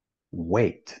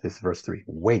 Wait, this is verse 3.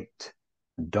 Wait,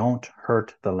 don't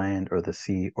hurt the land or the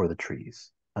sea or the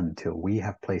trees until we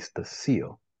have placed the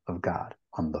seal of God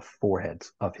on the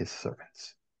foreheads of his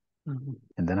servants. Mhm.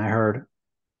 And then I heard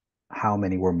how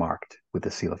many were marked with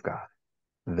the seal of God.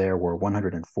 There were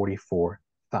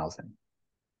 144,000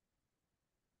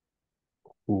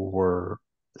 who were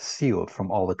sealed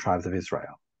from all the tribes of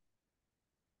Israel.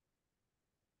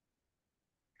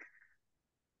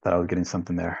 Thought I was getting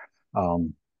something there.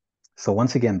 So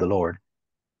once again, the Lord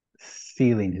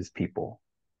sealing his people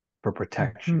for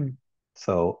protection. Mhm.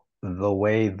 So the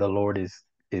way the Lord is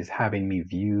having me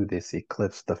view this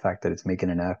eclipse, the fact that it's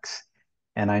making an X,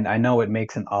 and I know it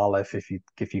makes an Aleph if you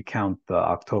count the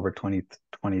October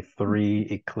 2023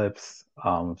 eclipse.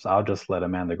 So I'll just let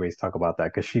Amanda Grace talk about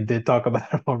that because she did talk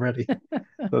about it already.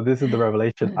 So this is the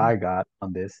revelation I got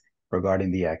on this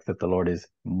regarding the X, that the Lord is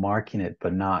marking it,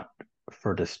 but not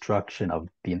for destruction of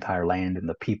the entire land and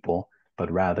the people,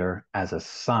 but rather as a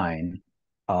sign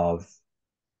of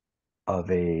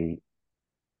a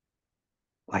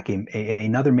like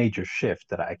another major shift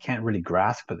that I can't really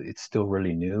grasp, but it's still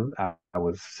really new. I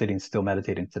was sitting still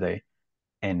meditating today,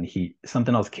 and he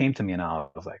something else came to me, and I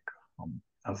was like,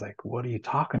 what are you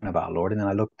talking about, Lord? And then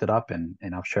I looked it up, and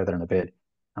I'll share that in a bit.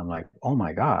 I'm like, oh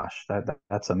my gosh,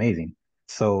 that's amazing.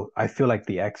 So I feel like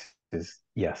the X is,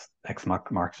 yes,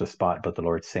 marks the spot, but the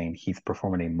Lord's saying he's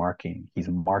performing a marking. He's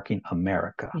marking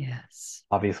America. Yes.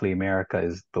 Obviously, America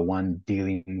is the one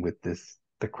dealing with the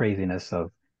craziness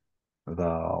of the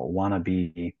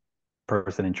wannabe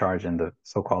person in charge and the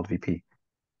so-called VP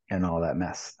and all that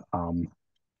mess.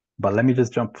 But let me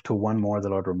just jump to one more the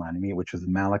Lord reminded me, which is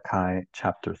Malachi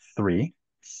chapter 3.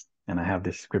 And I have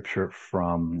this scripture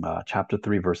from chapter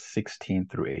 3, verse 16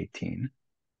 through 18.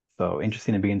 So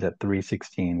interesting, it begins at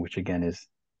 3:16, which again is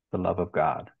the love of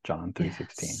God, John 3:16.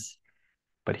 Yes.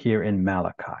 But here in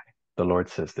Malachi, the Lord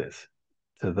says this,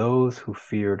 to those who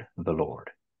feared the Lord,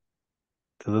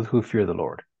 to those who fear the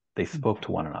Lord, they spoke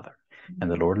to one another, and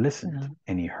the Lord listened, Yeah.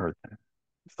 and he heard them.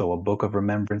 So a book of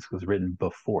remembrance was written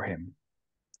before him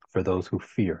for those who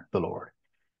fear the Lord.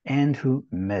 and who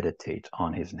meditate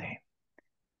on his name.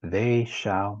 They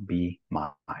shall be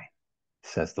mine,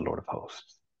 says the Lord of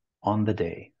hosts, on the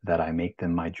day that I make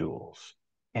them my jewels,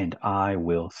 and I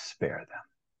will spare them.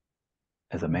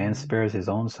 As a man spares his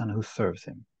own son who serves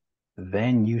him,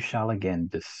 then you shall again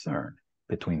discern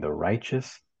between the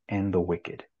righteous and the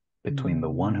wicked, between the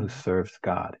one who serves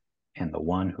God and the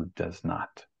one who does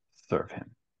not serve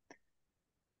him.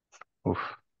 Oof.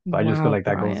 So I just feel like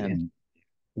that goes in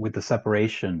with the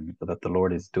separation that the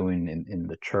Lord is doing in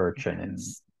the church, and in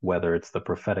whether it's the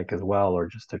prophetic as well, or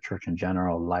just the church in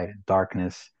general, light and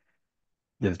darkness.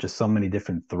 There's just so many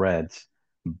different threads.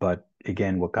 But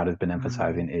again, what God has been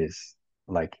emphasizing is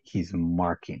like he's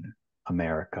marking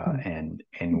America, and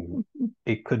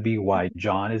it could be why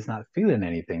John is not feeling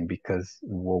anything, because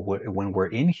when we're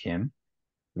in him,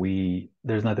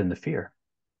 there's nothing to fear.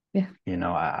 Yeah.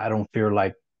 I don't fear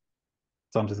like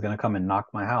something's going to come and knock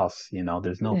my house.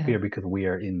 There's no fear because we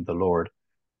are in the Lord.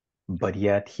 But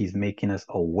yet he's making us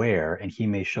aware, and he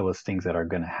may show us things that are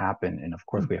going to happen. And of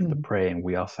course we have to pray, and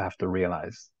we also have to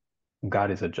realize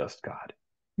God is a just God.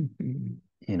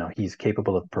 He's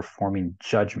capable of performing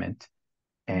judgment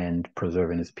and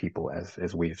preserving his people,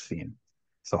 as we have seen.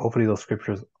 So hopefully those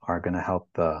scriptures are going to help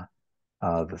the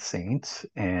saints.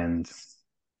 And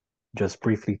just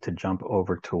briefly to jump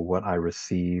over to what I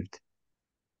received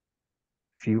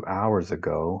a few hours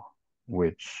ago,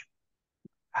 which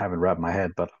I haven't wrapped my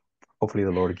head, but hopefully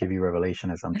the Lord will give you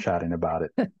revelation as I'm chatting about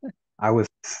it. I was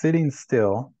sitting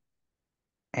still,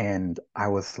 and I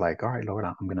was like, all right, Lord,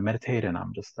 I'm going to meditate, and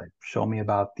I'm just like, show me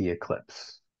about the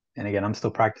eclipse. And again, I'm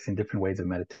still practicing different ways of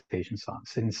meditation. So I'm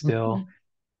sitting still,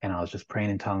 and I was just praying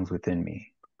in tongues within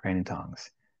me, praying in tongues.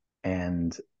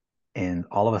 And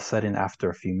all of a sudden, after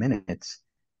a few minutes,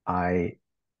 I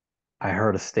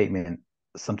heard a statement,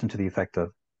 something to the effect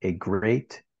of a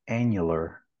great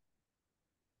annular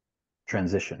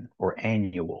transition, or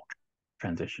annual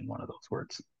transition, one of those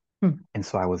words. And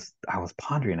so I was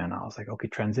pondering, and I was like, okay,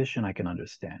 transition, I can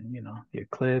understand, the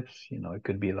eclipse, it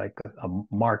could be like a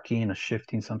marking, a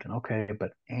shifting, something. Okay,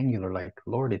 but annular, like,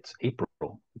 Lord, it's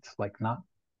April. It's like not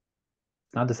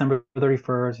December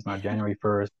 31st. It's not January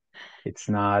 1st. It's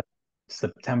not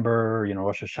September,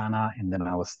 Rosh Hashanah. And then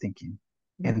I was thinking,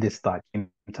 and this thought came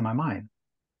to my mind.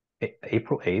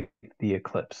 April 8th, the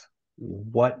eclipse.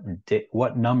 What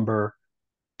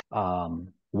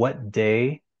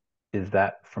day is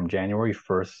that from January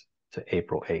 1st to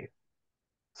April 8th?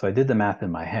 So I did the math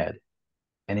in my head,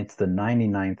 and it's the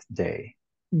 99th day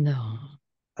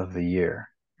of the year.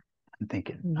 I'm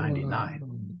thinking 99. Whoa.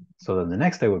 So then the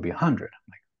next day would be 100. I'm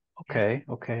like,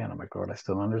 okay. And I'm like, Lord, I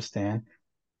still understand.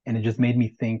 And it just made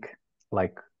me think,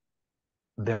 like,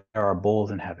 there are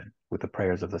bowls in heaven with the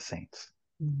prayers of the saints.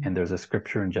 And there's a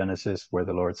scripture in Genesis where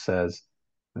the Lord says,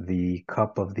 the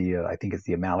cup of I think it's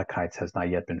the Amalekites, has not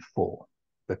yet been full.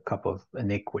 The cup of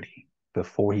iniquity,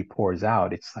 before he pours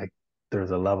out, it's like there's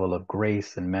a level of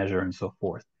grace and measure and so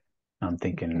forth. And I'm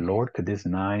thinking, Lord, could this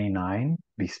 99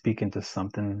 be speaking to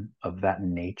something of that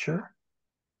nature?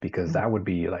 Because that would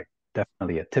be like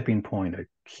definitely a tipping point, a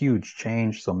huge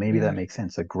change. So maybe that makes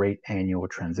sense, a great annual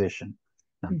transition.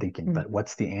 And I'm thinking, but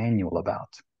what's the annual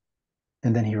about?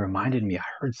 And then he reminded me, I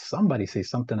heard somebody say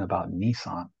something about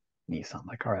Nisan.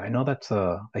 Like, all right, I know that's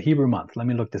a Hebrew month. Let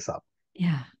me look this up.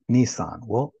 Yeah. Nisan.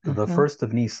 Well, the first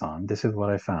of Nisan, this is what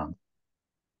I found.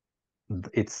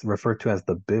 It's referred to as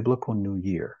the biblical New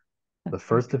Year. The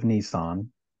first of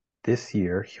Nisan this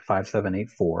year,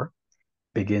 5784,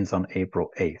 begins on April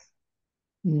 8th.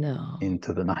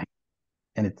 Into the 9th.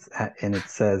 And it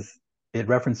says, it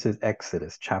references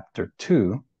Exodus chapter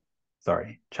 12,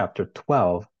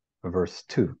 verse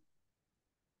 2.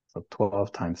 So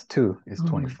 12 times 2 is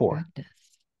 24.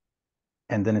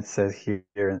 And then it says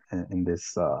here in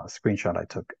this screenshot I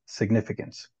took,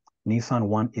 significance. Nisan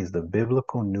 1 is the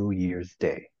biblical New Year's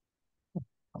Day.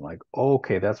 I'm like,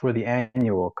 okay, that's where the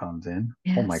annual comes in.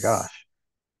 Yes. Oh my gosh.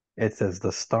 It says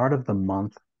the start of the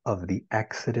month of the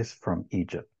Exodus from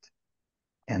Egypt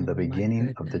and the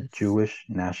beginning of the Jewish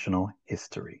national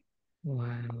history.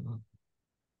 Wow.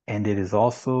 And it is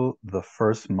also the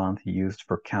first month used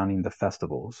for counting the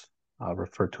festivals,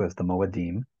 referred to as the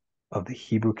Moedim, of the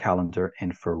Hebrew calendar,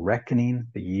 and for reckoning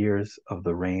the years of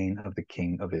the reign of the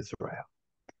king of Israel.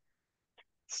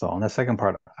 So on the second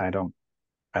part, I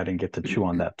didn't get to chew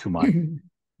on that too much,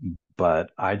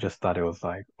 but I just thought it was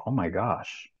like, oh my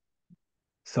gosh.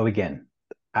 So again,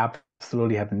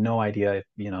 absolutely have no idea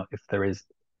if there is,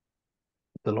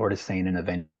 the Lord is saying an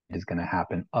event is going to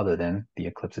happen other than the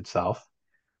eclipse itself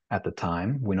at the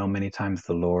time. We know many times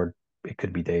the Lord, it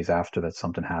could be days after that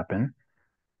something happened.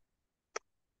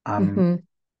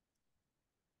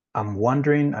 I'm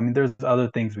wondering, I mean, there's other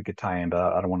things we could tie in,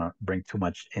 but I don't want to bring too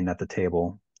much in at the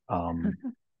table.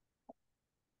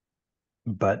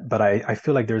 But I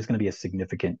feel like there's going to be a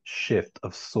significant shift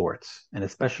of sorts. And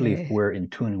especially if Okay. we're in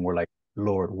tune and we're like,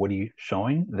 Lord, what are you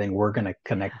showing? Then we're going to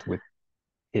connect with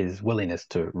his willingness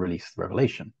to release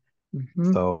revelation.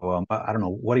 Mhm. So I don't know.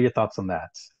 What are your thoughts on that?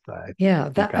 I Yeah,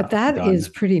 think you're kind of that is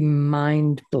done. pretty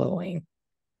mind-blowing.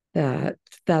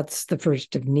 That's the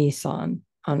first of Nissan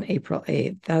on April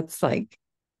 8th. That's like,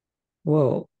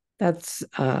 whoa, that's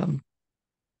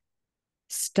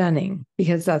stunning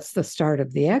because that's the start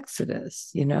of the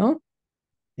Exodus, you know?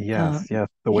 Yes, yes.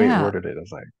 The way it Yeah. worded it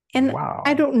is like, And I wow.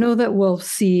 don't know that we'll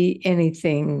see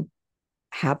anything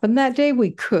happen that day.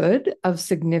 We could of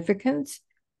significance,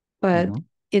 but Hmm.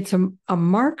 it's a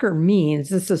marker means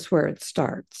this is where it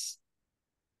starts.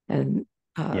 And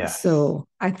Yes. so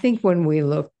I think when we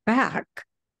look back,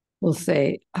 we'll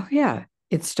say, oh, yeah,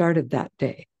 it started that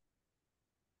day.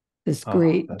 This Oh,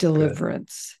 great that's good.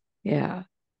 deliverance. Yeah.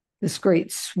 This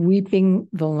great sweeping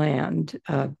the land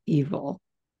of evil.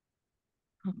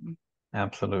 Um,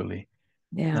 Absolutely.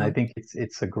 And I yeah. think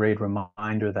it's a great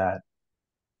reminder that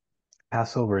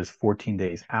Passover is 14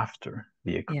 days after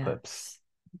the eclipse.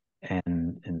 Yes.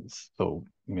 And so,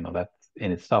 that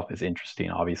in itself is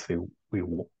interesting. Obviously, we,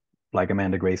 like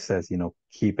Amanda Grace says,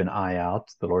 keep an eye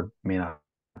out. The Lord may not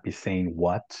be saying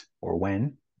what or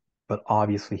when, but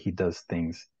obviously he does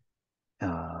things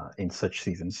in such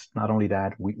seasons. Not only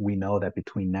that, we know that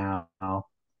between now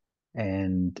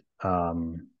and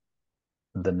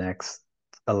the next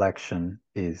election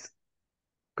is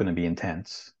going to be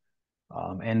intense.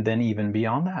 And then even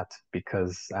beyond that,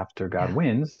 because after God Yeah.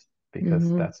 wins, because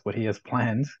Mm-hmm. that's what he has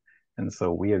planned, and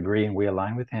so we agree and we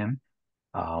align with him,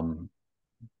 um,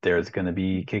 there's going to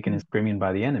be kicking and screaming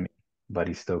by the enemy, but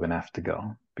he's still going to have to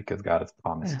go because God has Yeah.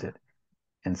 promised it.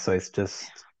 And so it's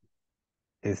just,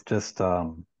 it's just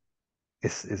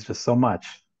so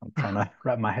much. I'm trying to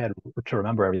wrap my head to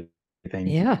remember everything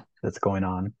Yeah. that's going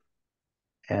on.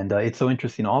 And it's so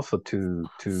interesting also to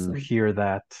Awesome. hear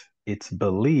that it's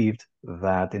believed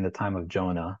that in the time of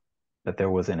Jonah, that there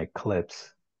was an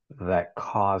eclipse that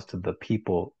caused the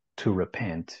people to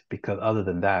repent. Because other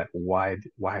than that, why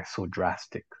so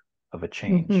drastic of a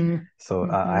change? Mm-hmm. So I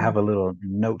Mm-hmm. have a little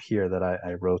note here that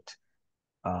I wrote.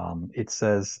 It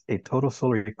says a total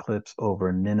solar eclipse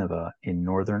over Nineveh in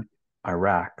northern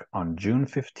Iraq on June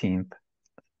 15th,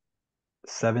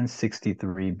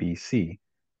 763 BC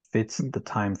fits the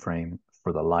time frame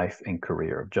for the life and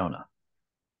career of Jonah.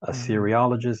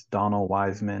 Assyriologist Donald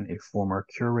Wiseman, a former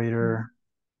curator,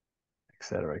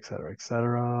 etc., etc.,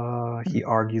 etc. He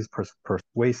argues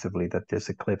persuasively that this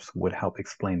eclipse would help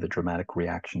explain the dramatic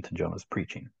reaction to Jonah's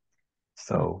preaching.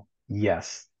 So,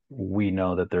 yes, we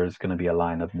know that there's going to be a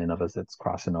line of Nineveh that's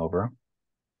crossing over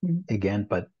again,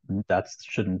 but that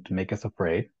shouldn't make us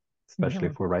afraid, especially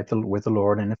No. if we're right with the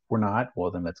Lord. And if we're not,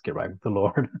 well, then let's get right with the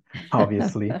Lord.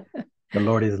 Obviously, the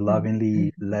Lord is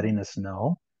lovingly letting us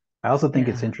know. I also think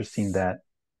it's interesting Yes. that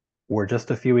we're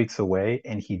just a few weeks away,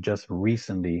 and he just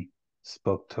recently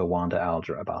spoke to Wanda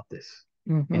Alger about this.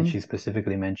 And Mm-hmm. she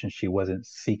specifically mentioned she wasn't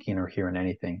seeking or hearing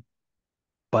anything,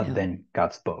 but Yeah. then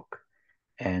God spoke.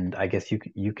 And I guess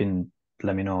you can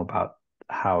let me know about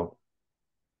how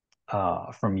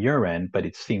from your end, but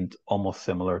it seemed almost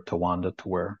similar to Wanda, to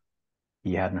where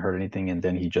he hadn't heard anything and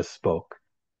then he just spoke.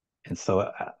 And so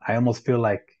I almost feel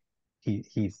like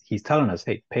he's telling us,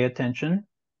 hey, pay attention.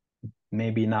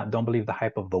 Maybe not, don't believe the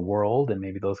hype of the world and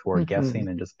maybe those who are Mm-hmm. guessing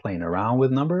and just playing around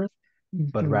with numbers,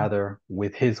 but Mm-hmm. rather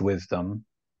with his wisdom,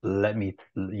 let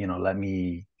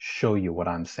me show you what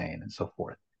I'm saying and so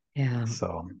forth. Yeah.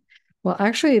 So, Well,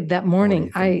 actually, that what do morning,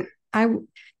 you think? I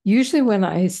usually when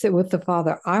I sit with the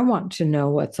Father, I want to know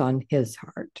what's on His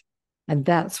heart, and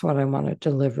that's what I want to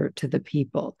deliver to the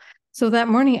people. So that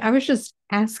morning, I was just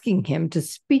asking Him to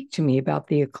speak to me about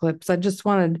the eclipse. I just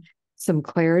wanted some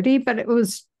clarity, but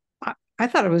I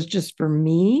thought it was just for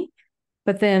me.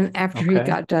 But then after He Okay.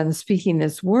 got done speaking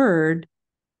His word,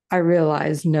 I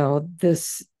realized, no,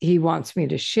 He wants me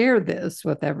to share this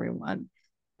with everyone,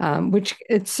 which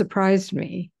it surprised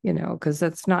me, because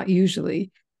that's not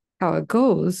usually how it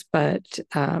goes. But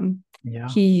Yeah.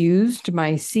 he used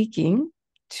my seeking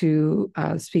to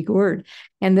speak a word.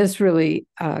 And this really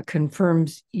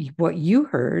confirms what you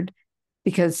heard,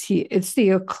 because it's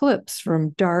the eclipse from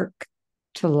dark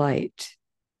to light.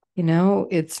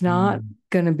 It's not Mm.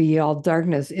 going to be all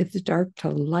darkness, it's dark to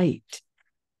light.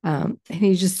 And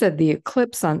he just said the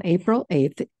eclipse on April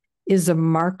 8th is a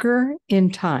marker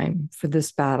in time for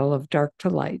this battle of dark to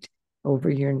light over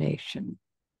your nation.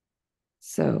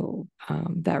 So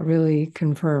that really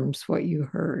confirms what you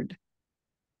heard.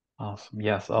 Awesome.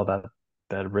 Yes. Oh,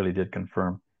 that really did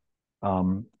confirm.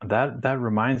 That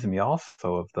reminds me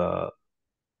also of the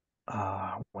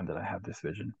when did I have this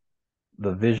vision?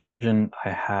 The vision I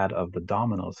had of the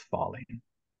dominoes falling.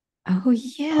 Oh, Um,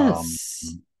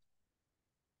 yes.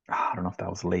 I don't know if that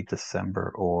was late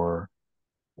December or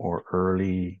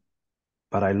early,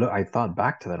 but I thought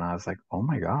back to that and I was like, oh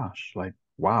my gosh, like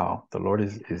wow, the Lord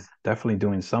is definitely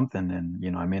doing something,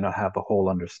 and I may not have the whole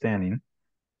understanding,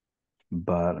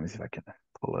 but let me see if I can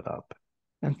pull it up.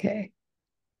 Okay.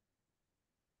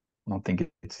 I don't think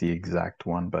it's the exact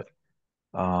one, but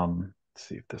let's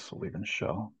see if this will even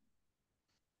show.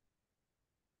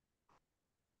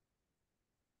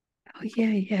 Oh,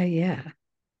 yeah, yeah, yeah.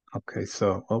 Okay,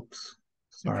 so oops,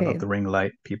 sorry about Okay. the ring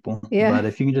light, people. Yeah. But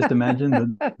if you can just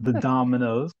imagine the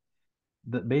dominoes,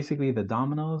 basically the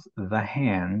dominoes, the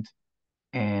hand,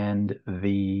 and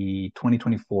the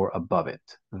 2024 above it.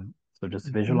 So just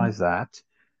Mhm. visualize that.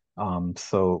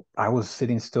 So I was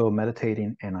sitting still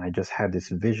meditating, and I just had this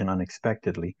vision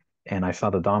unexpectedly, and I saw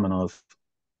the dominoes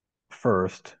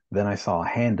first. Then I saw a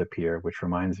hand appear, which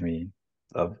reminds me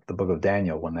of the book of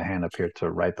Daniel when the hand appeared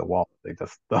to write the wall. Like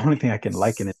that's the only thing I can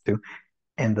liken it to.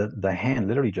 And the hand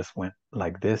literally just went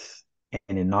like this,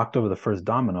 and it knocked over the first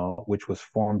domino, which was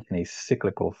formed in a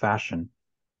cyclical fashion.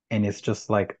 And it's just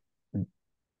like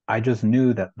I just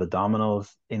knew that the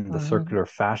dominoes in the Wow. circular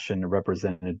fashion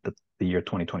represented the year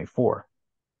 2024.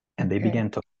 And they Okay.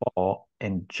 began to fall.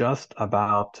 And just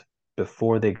about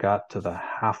before they got to the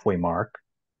halfway mark,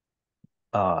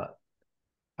 uh,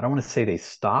 I don't want to say they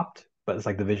stopped, but it's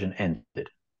like the vision ended.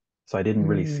 So I didn't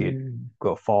really see it Mm.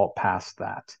 go fall past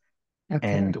that.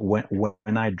 And Okay.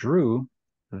 when I drew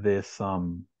this, let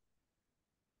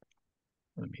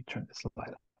me turn this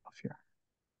light off here.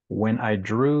 When I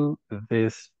drew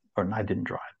this, or I didn't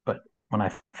draw it, but when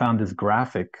I found this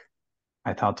graphic,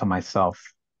 I thought to myself,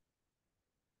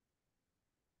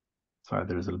 sorry,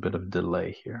 there's a bit of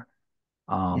delay here. Yeah.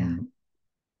 Um,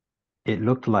 it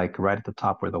looked like right at the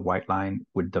top where the white line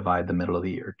would divide the middle of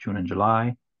the year, June and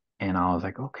July. And I was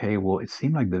like, okay, well, it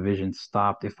seemed like the vision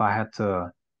stopped. If I had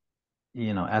to,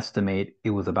 estimate,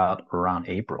 it was about around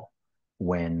April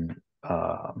when,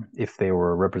 if they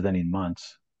were representing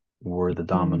months, where the Mm.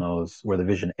 dominoes, where the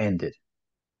vision ended.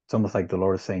 It's almost like the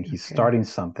Lord is saying he's Okay. starting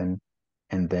something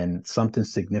and then something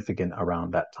significant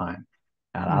around that time.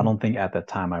 And I Mm. don't think at that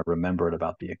time I remembered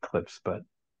about the eclipse, but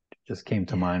it just came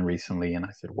to Yeah. mind recently. And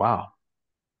I said, wow,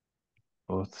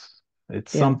 well,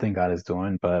 it's Yeah. something God is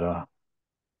doing, but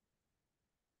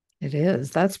It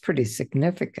is. That's pretty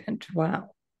significant. Wow.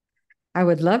 I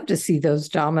would love to see those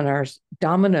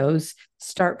dominoes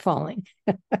start falling.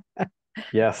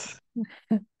 yes,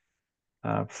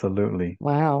 absolutely.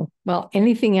 Wow. Well,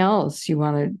 anything else you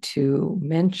wanted to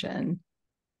mention?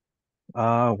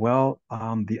 Well,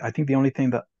 I think the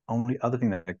only other thing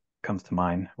that comes to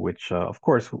mind, which of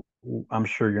course I'm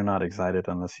sure you're not excited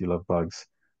unless you love bugs,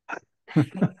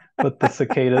 but the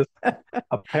cicadas.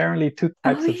 Apparently, two Oh,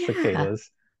 types of yeah.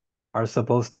 cicadas are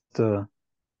supposed to,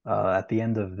 at the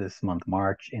end of this month,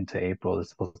 March into April, is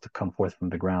supposed to come forth from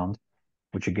the ground.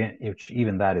 Which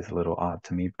even that is a little odd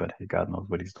to me, but God knows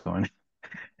what He's doing.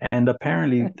 And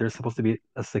apparently, there's supposed to be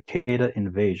a cicada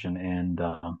invasion, and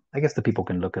I guess the people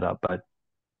can look it up, but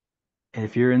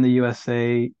if you're in the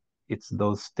USA, it's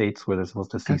those states where they're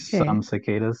supposed to see some Okay.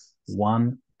 cicadas,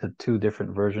 one to two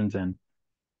different versions. And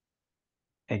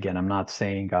again, I'm not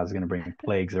saying God's going to bring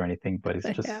plagues or anything, but it's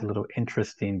just Yeah. a little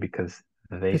interesting because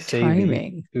they The say these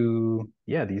timing. two,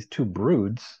 yeah, these two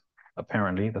broods,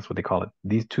 apparently, that's what they call it.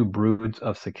 These two broods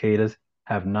of cicadas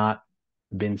have not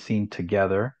been seen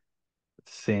together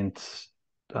since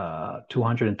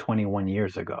 221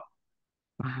 years ago.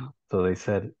 Wow. So they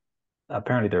said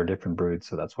apparently there are different broods,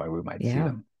 so that's why we might see Yeah.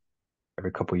 them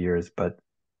every couple years. But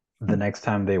the next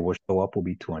time they will show up will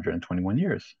be 221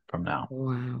 years from now.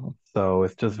 Wow. So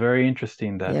it's just very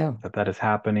interesting that Yeah. that is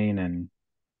happening. And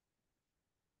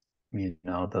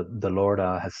the Lord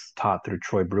has taught through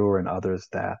Troy Brewer and others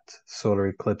that solar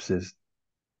eclipses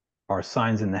are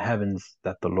signs in the heavens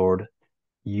that the Lord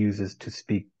uses to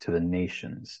speak to the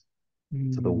nations,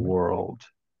 to the Mm. world.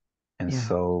 And Yeah.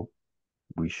 so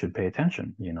we should pay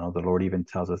attention. The Lord even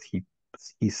tells us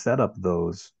he set up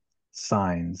those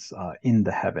signs in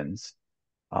the heavens.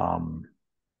 Um,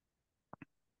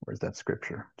 Where's that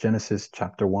scripture? Genesis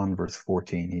chapter 1, verse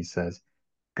 14. He says,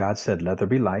 God said, let there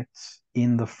be lights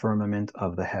in the firmament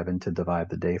of the heaven to divide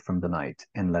the day from the night,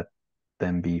 and let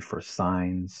them be for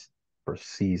signs, for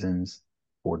seasons,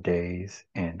 for days,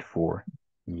 and for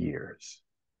years.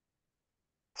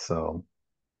 So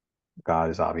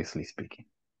God is obviously speaking.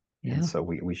 And Yeah. so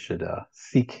we should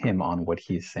seek him on what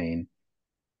he's saying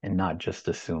and not just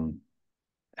assume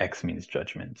X means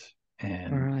judgment All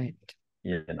and, right.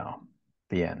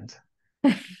 the end.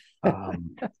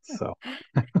 So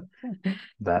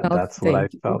Well, that's what I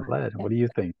thank you. felt led. What do you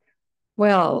think?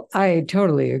 Well, I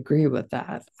totally agree with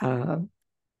that.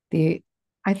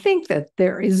 I think that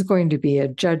there is going to be a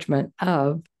judgment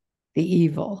of the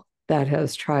evil that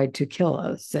has tried to kill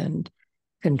us and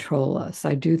control us.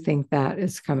 I do think that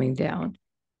is coming down,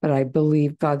 but I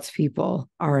believe God's people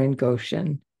are in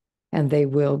Goshen and they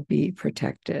will be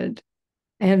protected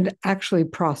and actually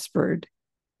prospered.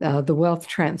 The wealth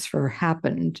transfer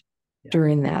happened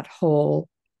during that whole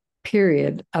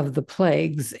period of the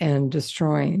plagues and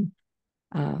destroying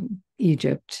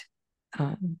Egypt.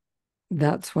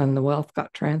 That's when the wealth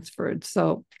got transferred.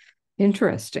 So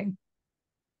interesting.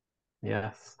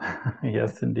 Yes.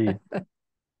 Yes, indeed.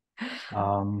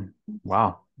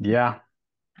 Wow. Yeah.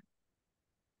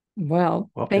 Well,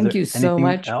 Well, is thank there you so anything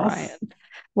much, else? Brian.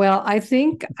 Well, I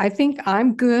think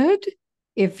I'm good.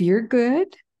 If you're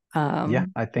good, Yeah,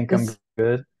 I think I'm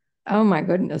good. oh my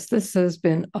goodness, this has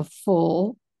been a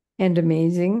full and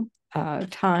amazing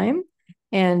time.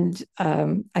 And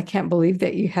I can't believe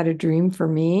that you had a dream for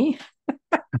me.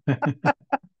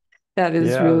 That is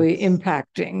really Yes.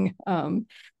 impacting.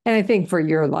 And I think for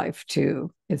your life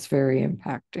too, it's very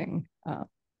impacting.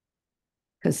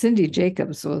 Because Cindy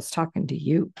Jacobs was talking to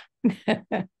you.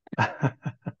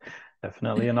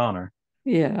 Definitely an honor.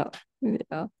 Yeah.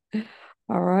 Yeah.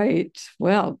 All right.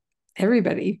 Well,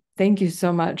 everybody, thank you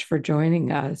so much for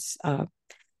joining us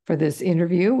for this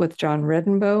interview with John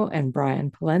Redenbo and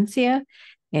Brian Palencia.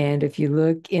 And if you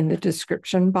look in the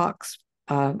description box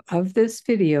of this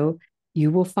video, you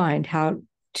will find how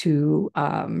to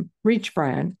reach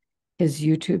Brian, his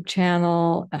YouTube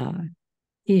channel.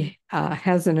 He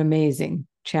has an amazing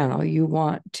channel. You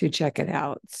want to check it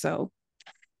out. So,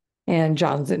 and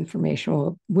John's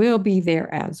information will be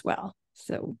there as well.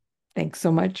 So thanks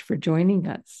so much for joining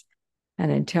us.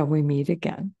 And until we meet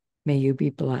again, may you be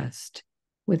blessed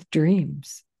with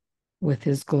dreams, with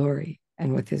his glory,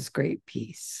 and with his great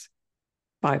peace.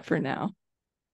 Bye for now.